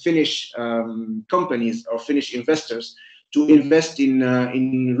 for Finnish companies or Finnish investors to invest in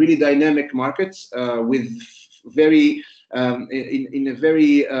really dynamic markets with very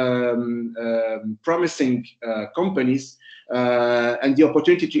promising companies, and the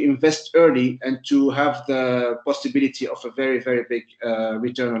opportunity to invest early and to have the possibility of a very, very big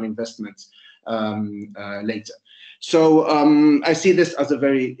return on investment later. So I see this as a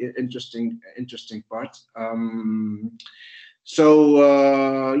very interesting part.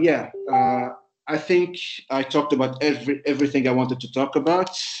 I think I talked about everything I wanted to talk about,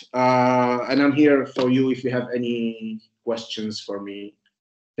 and I'm here for you if you have any questions for me.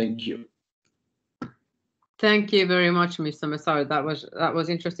 Thank you. Thank you very much, Mr. Messar. That was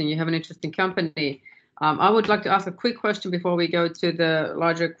interesting. You have an interesting company. I would like to ask a quick question before we go to the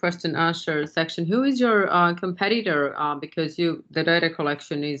larger question-answer section. Who is your competitor? Because the data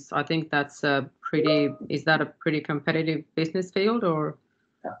collection is, I think that's is that a pretty competitive business field, or?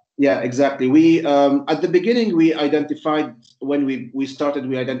 Yeah, exactly. We at the beginning we identified, when we started,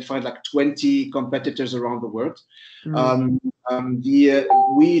 we identified like 20 competitors around the world.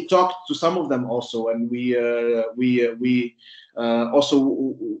 We talked to some of them also, and we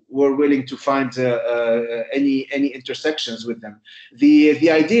also were willing to find any intersections with them.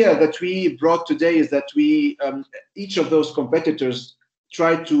 The idea that we brought today is that we each of those competitors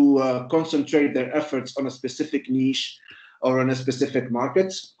try to concentrate their efforts on a specific niche or on a specific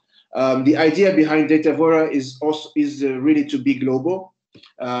market. The idea behind Datavora is really to be global,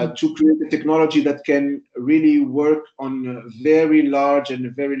 to create a technology that can really work on very large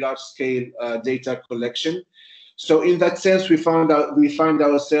scale data collection. So in that sense, we find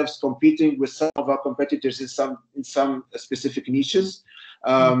ourselves competing with some of our competitors in some specific niches.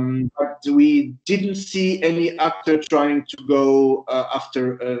 But we didn't see any actor trying to go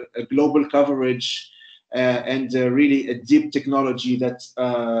after a global coverage and really a deep technology that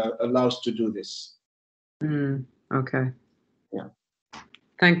allows to do this. Okay. Yeah.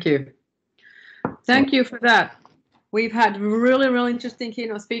 Thank you. Thank you for that. We've had really interesting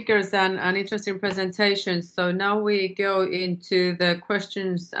keynote speakers and interesting presentations. So now we go into the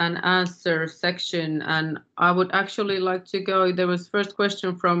questions and answer section. And I would actually like to go, there was first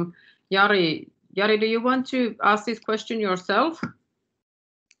question from Jari. Jari, do you want to ask this question yourself?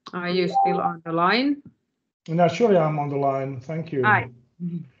 Are you still on the line? No, sure, I'm on the line. Thank you. Hi.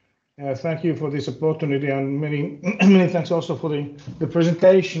 Thank you for this opportunity, and many thanks also for the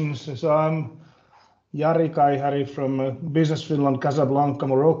presentations. So I'm Jari Kaihari from Business Finland, Casablanca,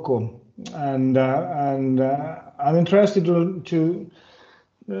 Morocco, and I'm interested to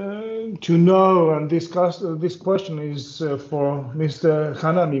know and discuss. This question is for Mr.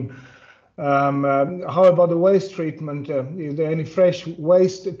 Ghanmi. How about the waste treatment? Is there any fresh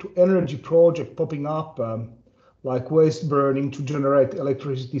waste to energy project popping up, like waste burning to generate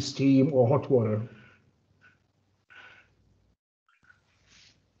electricity, steam, or hot water?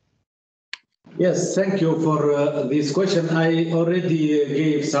 Yes, thank you for this question. I already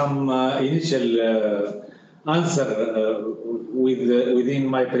gave some initial answer within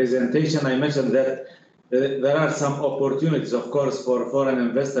my presentation. I mentioned that there are some opportunities, of course, for foreign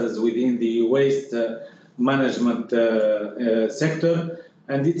investors within the waste management sector,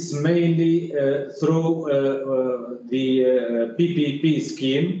 and it's mainly through the PPP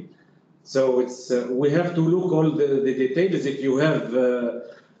scheme. So it's we have to look all the details. If you have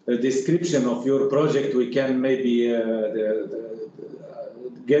a description of your project, we can maybe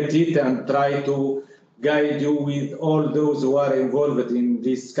get it and try to guide you with all those who are involved in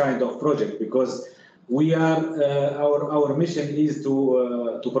this kind of project, because we are our mission is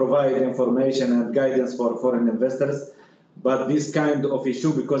to provide information and guidance for foreign investors. But this kind of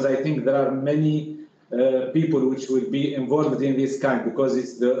issue, because I think there are many people which will be involved in this kind, because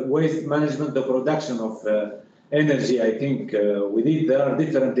it's the waste management, the production of energy. I think with it there are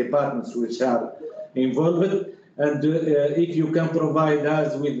different departments which are involved, and if you can provide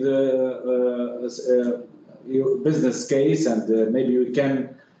us with your business case, and maybe we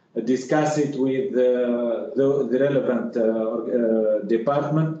can discuss it with the relevant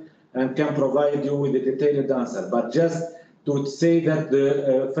department and can provide you with a detailed answer. But just to say that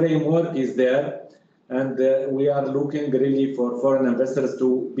the framework is there, and we are looking really for foreign investors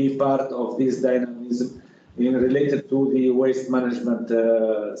to be part of this dynamism related to the waste management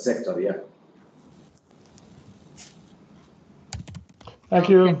sector. Yeah. Thank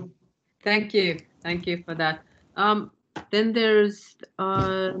you. Thank you. Thank you for that. Then there's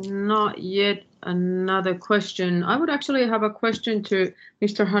not yet another question. I would actually have a question to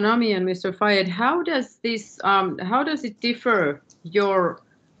Mr. Ghanmi and Mr. Fayed. How does this? How does it differ?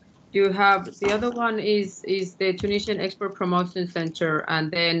 You have the other one is the Tunisian Export Promotion Center,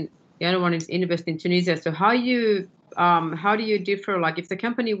 and then the other one is Invest in Tunisia. So how do you differ? Like if the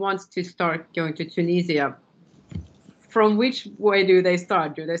company wants to start going to Tunisia, from which way do they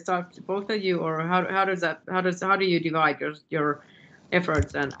start? Do they start both of you, or how do you divide your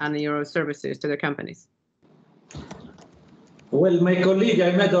efforts and your services to the companies? Well, my colleague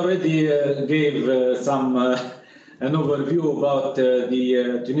Ahmed already gave some an overview about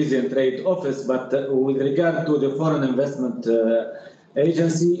the Tunisian Trade Office, but with regard to the Foreign Investment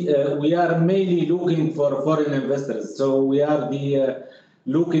Agency, we are mainly looking for foreign investors. So we are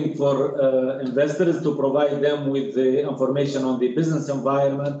looking for investors to provide them with the information on the business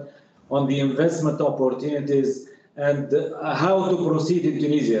environment, on the investment opportunities, and how to proceed in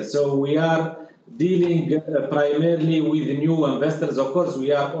Tunisia. So we are dealing primarily with new investors. Of course,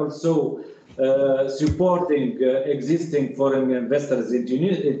 we are also supporting existing foreign investors in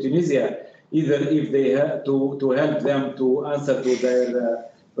Tunisia, either if they have to help them to answer to their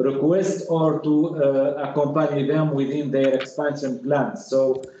request or to accompany them within their expansion plans.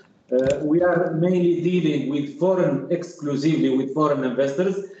 So we are mainly dealing with exclusively with foreign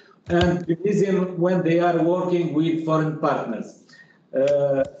investors, and Tunisian when they are working with foreign partners.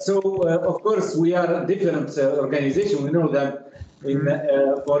 Of course, we are a different organization. We know that,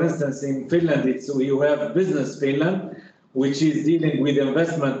 for instance, in Finland, you have Business Finland, which is dealing with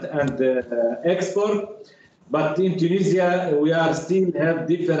investment and export. But in Tunisia, we are still have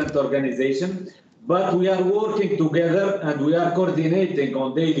different organizations, but we are working together and we are coordinating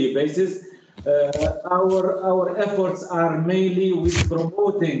on daily basis. Our efforts are mainly with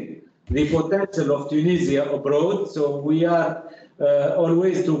promoting the potential of Tunisia abroad. So we are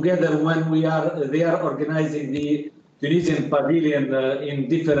always together when they are organizing the Tunisian pavilion in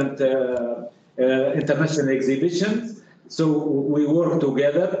different international exhibitions. So we work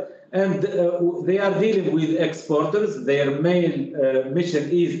together, and they are dealing with exporters. Their main mission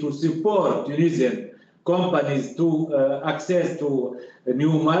is to support Tunisian companies to access to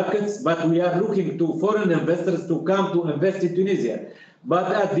new markets, but we are looking to foreign investors to come to invest in Tunisia.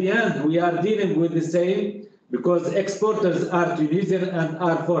 But at the end, we are dealing with the same, because exporters are Tunisian and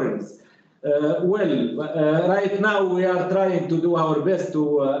are foreigners. Right now we are trying to do our best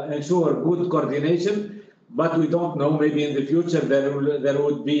to ensure good coordination, but we don't know, maybe in the future there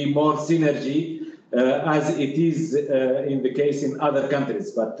would be more synergy as it is in the case in other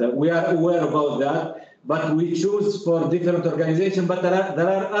countries. But we are aware about that, but we choose for different organizations, but there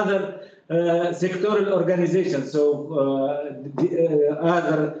are other sectoral organizations, so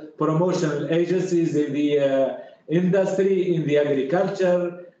other promotional agencies in the industry, in the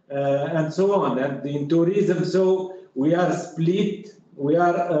agriculture, and so on, and in tourism. So we are split. We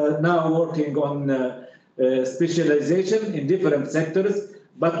are now working on specialization in different sectors,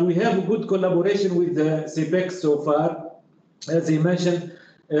 but we have good collaboration with the CPEC so far. As I mentioned,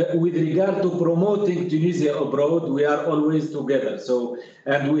 with regard to promoting Tunisia abroad, we are always together. So,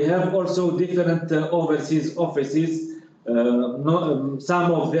 and we have also different overseas offices.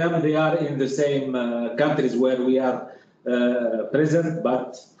 Some of them, they are in the same countries where we are present,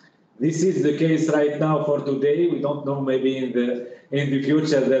 but this is the case right now for today. We don't know, maybe in the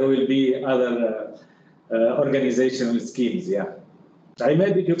future there will be other organizational schemes. Yeah.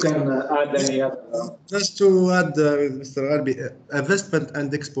 Maybe you can add any other. Just to add, Mr. Ghanmi, investment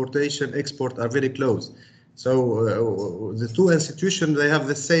and export are very close. So the two institutions, they have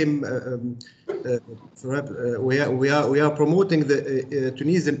the same. We are promoting the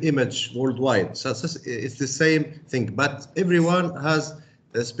Tunisian image worldwide. So it's the same thing, but everyone has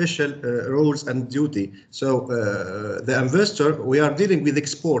special roles and duty. So the investor, we are dealing with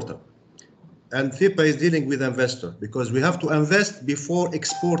exporter, and FIPA is dealing with investor, because we have to invest before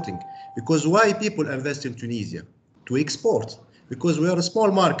exporting. Because why people invest in Tunisia? To export, because we are a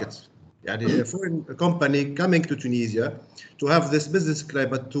small market. A foreign company coming to Tunisia to have this business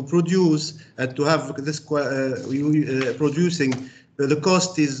climate, to produce and to have this producing, the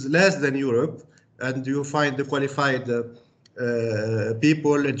cost is less than Europe, and you find the qualified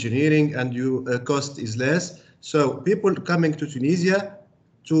people, engineering, and your cost is less. So people coming to Tunisia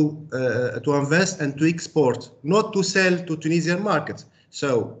to invest and to export, not to sell to Tunisian market.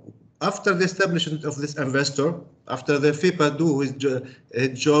 So after the establishment of this investor, after the FIPA do his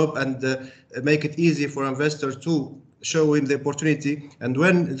job and make it easy for investors to show him the opportunity, and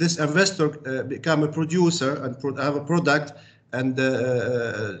when this investor become a producer and have a product and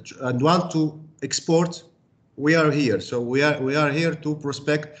want to export, we are here. So we are here to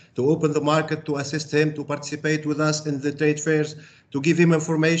prospect, to open the market, to assist him, to participate with us in the trade fairs, to give him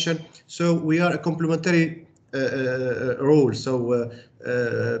information. So we are a complementary role. So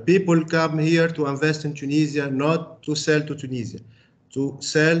people come here to invest in Tunisia, not to sell to Tunisia, to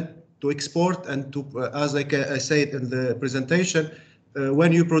sell, to export, and to, as I said in the presentation,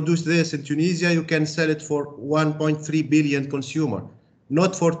 when you produce this in Tunisia, you can sell it for 1.3 billion consumer,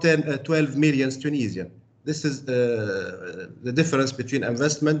 not for 12 million Tunisian. This is the difference between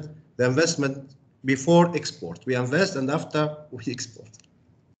investment, the investment before export. We invest and after we export.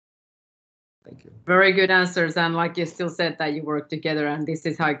 Thank you. Very good answers, and like you still said that you work together, and this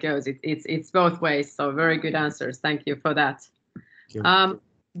is how it goes. It's both ways. So very good answers. Thank you for that.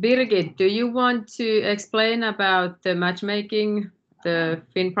 Birgit, do you want to explain about the matchmaking, the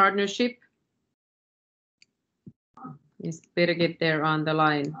Finn partnership? Is Birgit there on the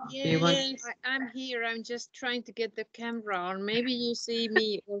line? Yes, I'm here. I'm just trying to get the camera on. Maybe you see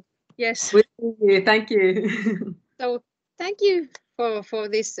me. Or... Yes. Thank you. So thank you for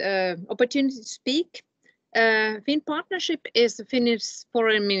this opportunity to speak. Finn Partnership is the Finnish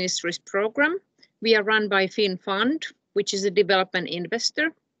Foreign Ministry's program. We are run by Finn Fund, which is a development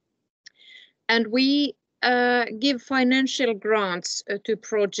investor. And we give financial grants to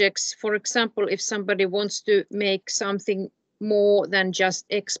projects. For example, if somebody wants to make something more than just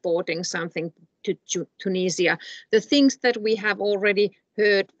exporting something to Tunisia, the things that we have already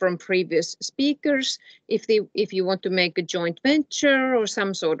heard from previous speakers, if you want to make a joint venture or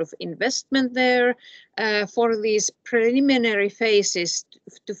some sort of investment there, for these preliminary phases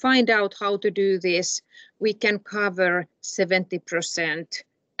to find out how to do this, we can cover 70%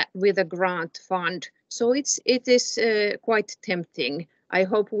 with a grant fund. So it is quite tempting. I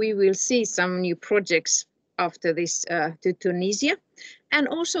hope we will see some new projects after this to Tunisia. And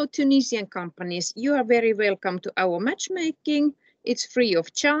also Tunisian companies, you are very welcome to our matchmaking. It's free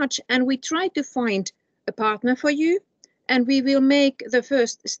of charge, and we try to find a partner for you. And we will make the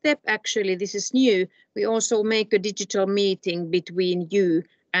first step, actually, this is new. We also make a digital meeting between you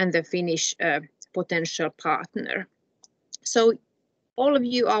and the Finnish potential partner. So all of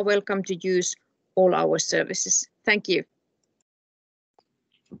you are welcome to use all our services. Thank you.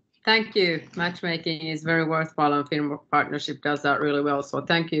 Thank you. Matchmaking is very worthwhile, and Finland Partnership does that really well. So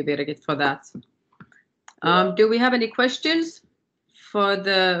thank you, Birgit, for that. Do we have any questions for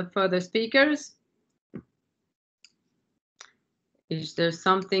the speakers? Is there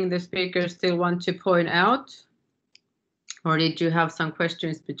something the speakers still want to point out? Or did you have some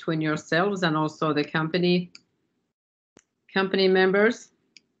questions between yourselves and also the company members?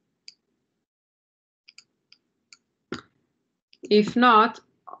 If not,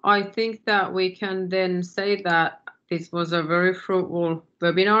 I think that we can then say that this was a very fruitful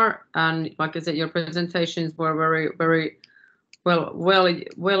webinar, and like I said, your presentations were very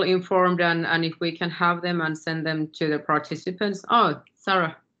well informed, and if we can have them and send them to the participants. Oh,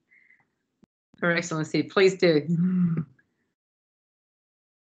 Sarah, Her Excellency, please do.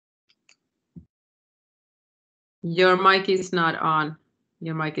 Your mic is not on.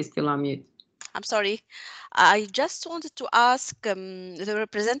 Your mic is still on mute. I'm sorry. I just wanted to ask the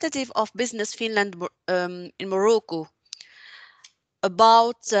representative of Business Finland in Morocco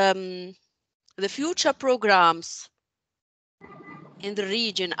about the future programs in the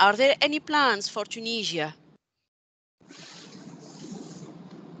region. Are there any plans for Tunisia?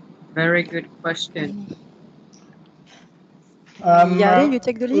 Very good question. Jari, you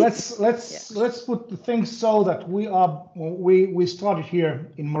take the lead. Let's put the things so that we started here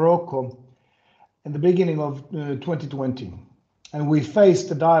in Morocco in the beginning of 2020, and we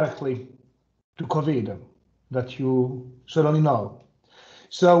faced directly to COVID, that you certainly know.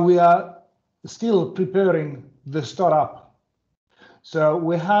 So we are still preparing the startup. So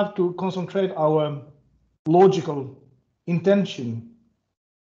we have to concentrate our logical intention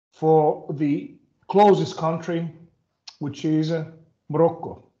for the closest country, which is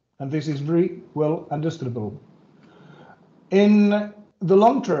Morocco, and this is very well understandable. In the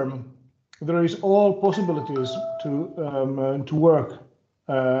long term, there is all possibilities to work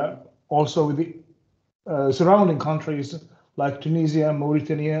also with the surrounding countries like Tunisia,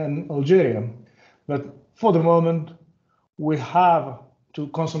 Mauritania, and Algeria. But for the moment, we have to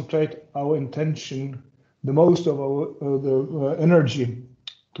concentrate our intention, the most of our energy,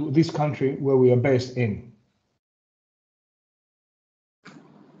 to this country where we are based in.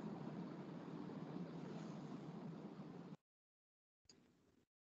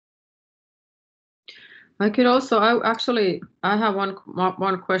 I could also, I have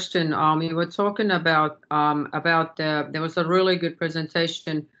one question. You were talking about there was a really good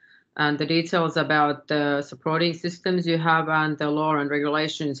presentation and the details about the supporting systems you have and the law and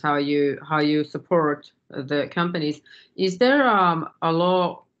regulations, how you support the companies. Is there a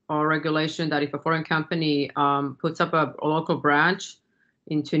law or regulation that if a foreign company puts up a local branch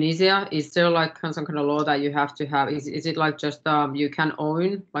in Tunisia, is there like some kind of law that you have to have? Is it like just you can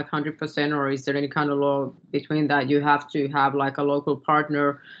own like 100%, or is there any kind of law between that you have to have like a local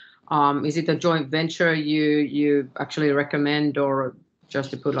partner? Is it a joint venture you actually recommend, or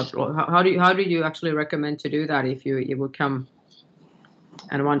just to put up? How do you actually recommend to do that if you would come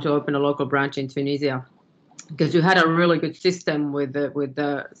and want to open a local branch in Tunisia? Because you had a really good system with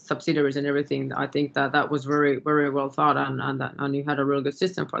the subsidiaries and everything. I think that was very well thought, and you had a really good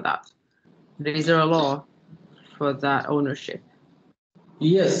system for that. Is there a law for that ownership?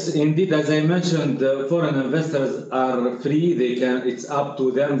 Yes, indeed. As I mentioned, foreign investors are free. It's up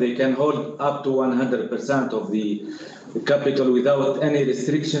to them. They can hold up to 100% of the capital without any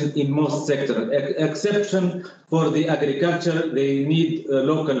restriction in most sectors. Exception for the agriculture, they need a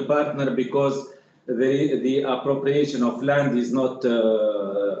local partner because the appropriation of land is not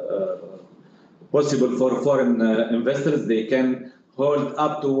possible for foreign investors. They can hold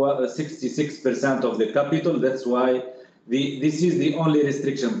up to 66% of the capital. That's why this is the only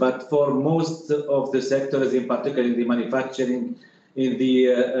restriction. But for most of the sectors, in particular in the manufacturing, in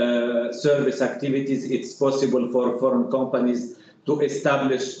the service activities, it's possible for foreign companies to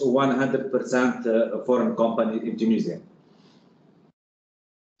establish 100% foreign company in Tunisia.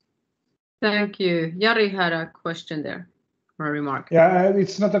 Thank you. Jari had a question there, or a remark. Yeah,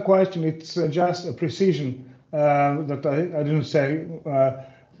 it's not a question, it's just a precision that I didn't say.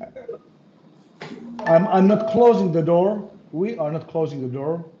 I'm not closing the door. We are not closing the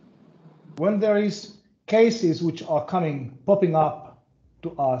door. When there is cases which are popping up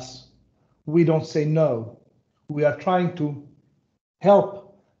to us, we don't say no. We are trying to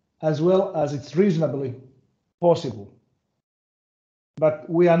help as well as it's reasonably possible. But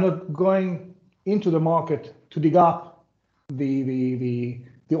we are not going into the market to dig up the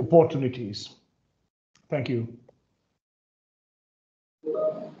opportunities. Thank you.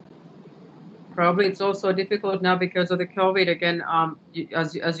 Probably it's also difficult now because of the COVID again.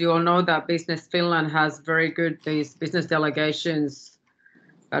 As you all know, that Business Finland has very good these business delegations.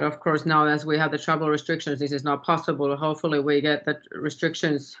 But of course now, as we have the travel restrictions, this is not possible. Hopefully we get the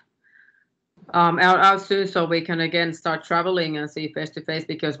restrictions out soon, so we can again start traveling and see face to face.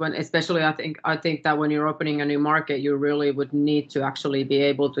 Because especially I think that when you're opening a new market, you really would need to actually be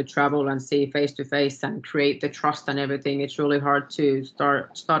able to travel and see face to face and create the trust and everything. It's really hard to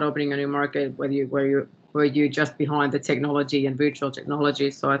start opening a new market where you just behind the technology and virtual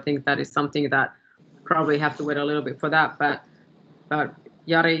technology. So I think that is something that probably have to wait a little bit for that. But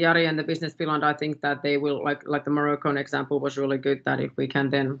Jari and the Business Finland, I think that they will, like the Moroccan example was really good, that if we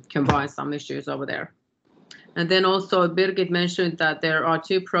can then combine some issues over there. And then also Birgit mentioned that there are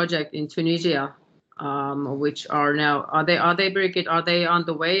 2 projects in Tunisia, which are now, are they Birgit, are they on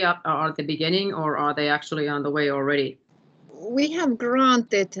the way up, are they beginning, or are they actually on the way already? We have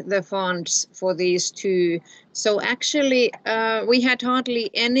granted the funds for these 2. So actually we had hardly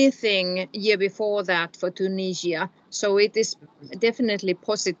anything year before that for Tunisia. So it is definitely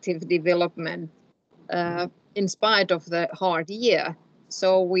positive development in spite of the hard year.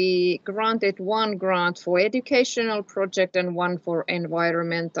 So we granted 1 grant for educational project and 1 for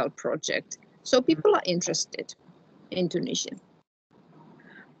environmental project. So people are interested in Tunisia.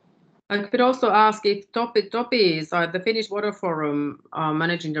 I could also ask if Topi is the Finnish Water Forum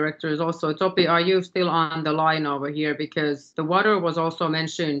managing director is also. Topi, are you still on the line over here? Because the water was also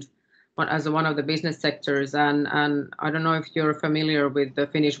mentioned as one of the business sectors, and I don't know if you're familiar with the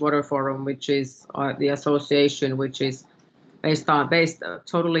Finnish Water Forum, which is the association which is based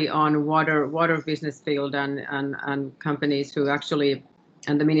totally on water business field and companies who actually,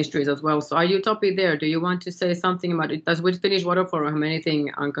 and the ministries as well. So are you, Topi, there? Do you want to say something about it? Does Finnish Water Forum have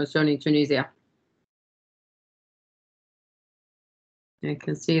anything concerning Tunisia? I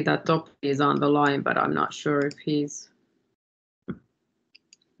can see that Topi is on the line, but I'm not sure if he's...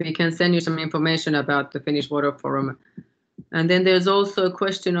 We can send you some information about the Finnish Water Forum. And then there's also a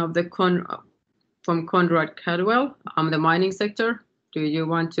question of from Conrad Cadwell, the mining sector. Do you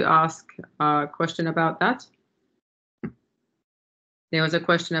want to ask a question about that? There was a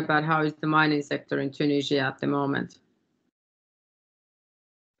question about how is the mining sector in Tunisia at the moment.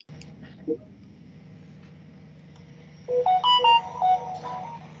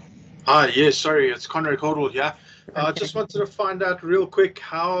 Hi, yes, sorry, it's Conrad Caldwell here. I just wanted to find out real quick,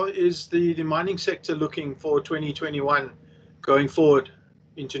 how is the mining sector looking for 2021 going forward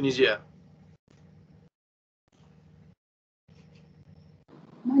in Tunisia?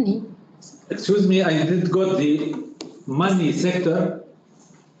 Money? Excuse me, I didn't got the money sector.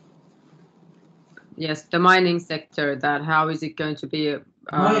 Yes, the mining sector, that how is it going to be?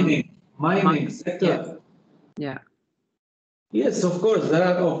 Mining sector. Yeah. Yes, of course, there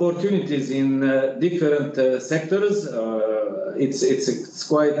are opportunities in different sectors. It's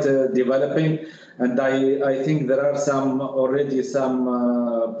quite developing, and I think there are already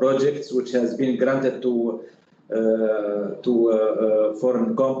some projects which has been granted to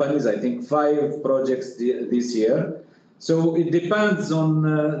foreign companies. I think 5 projects this year. So it depends on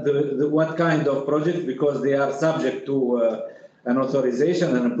what kind of project, because they are subject to an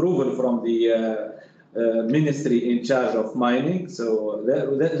authorization and approval from the ministry in charge of mining. So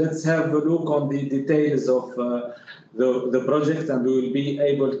let's have a look on the details of the project, and we will be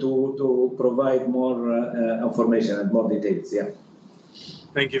able to provide more information and more details. Yeah.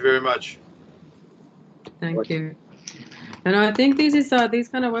 Thank you very much. Thank you. And I think these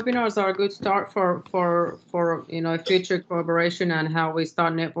kind of webinars are a good start for future cooperation and how we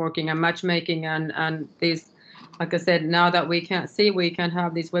start networking and matchmaking, and these, like I said, now that we can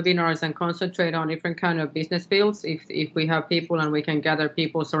have these webinars and concentrate on different kind of business fields. If we have people and we can gather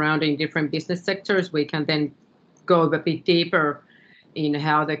people surrounding different business sectors, we can then go a bit deeper in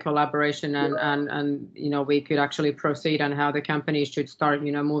how the collaboration and we could actually proceed and how the companies should start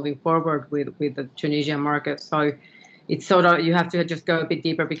moving forward with the Tunisian market. So it's sort of, you have to just go a bit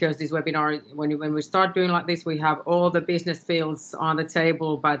deeper, because this webinar, when we start doing like this, we have all the business fields on the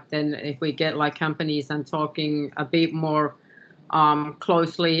table, but then if we get like companies and talking a bit more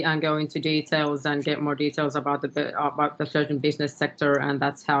closely and go into details and get more details about the certain business sector, and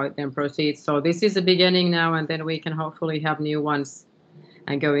that's how it then proceeds. So this is the beginning now, and then we can hopefully have new ones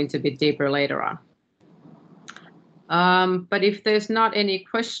and go into a bit deeper later on. But if there's not any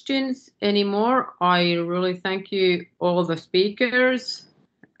questions anymore, I really thank you all the speakers.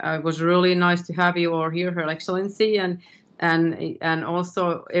 It was really nice to have you all here, Her Excellency, and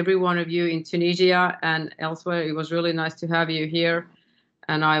also every one of you in Tunisia and elsewhere. It was really nice to have you here,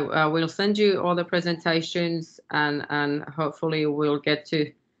 and I will send you all the presentations, and hopefully we'll get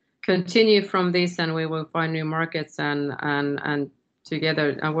to continue from this, and we will find new markets and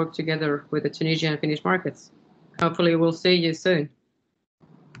together and work together with the Tunisian and Finnish markets. Hopefully we'll see you soon.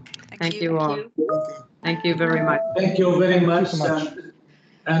 Thank you all. Thank you very much. Thank you very much. So much.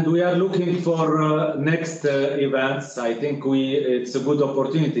 And we are looking for next events. I think it's a good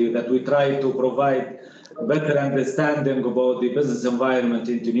opportunity that we try to provide better understanding about the business environment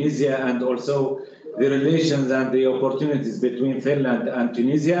in Tunisia, and also the relations and the opportunities between Finland and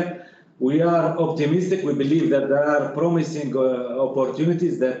Tunisia. We are optimistic. We believe that there are promising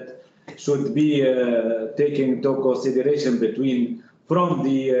opportunities that should be taken into consideration from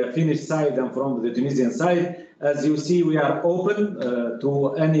the Finnish side and from the Tunisian side. As you see, we are open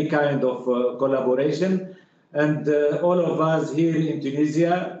to any kind of collaboration, and all of us here in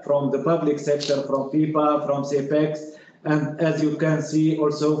Tunisia, from the public sector, from FIPA, from CEPEX, and as you can see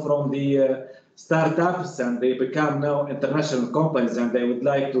also from the startups, and they become now international companies, and I would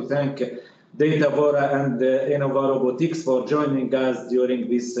like to thank Datavora and Innova Robotics for joining us during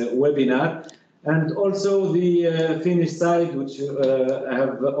this webinar, and also the Finnish side, which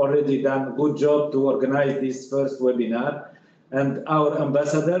have already done a good job to organize this first webinar, and our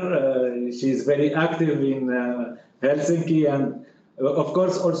ambassador, she is very active in Helsinki, and of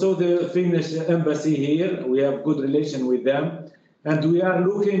course also the Finnish embassy here. We have good relation with them, and we are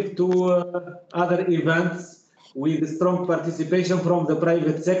looking to other events with strong participation from the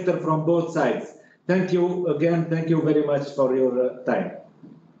private sector from both sides. Thank you again. Thank you very much for your time.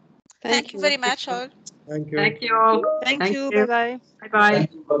 Thank you very much all. Thank you. Thank you all. Thank you. Bye-bye. Bye-bye.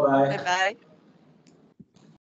 Bye-bye. Bye-bye.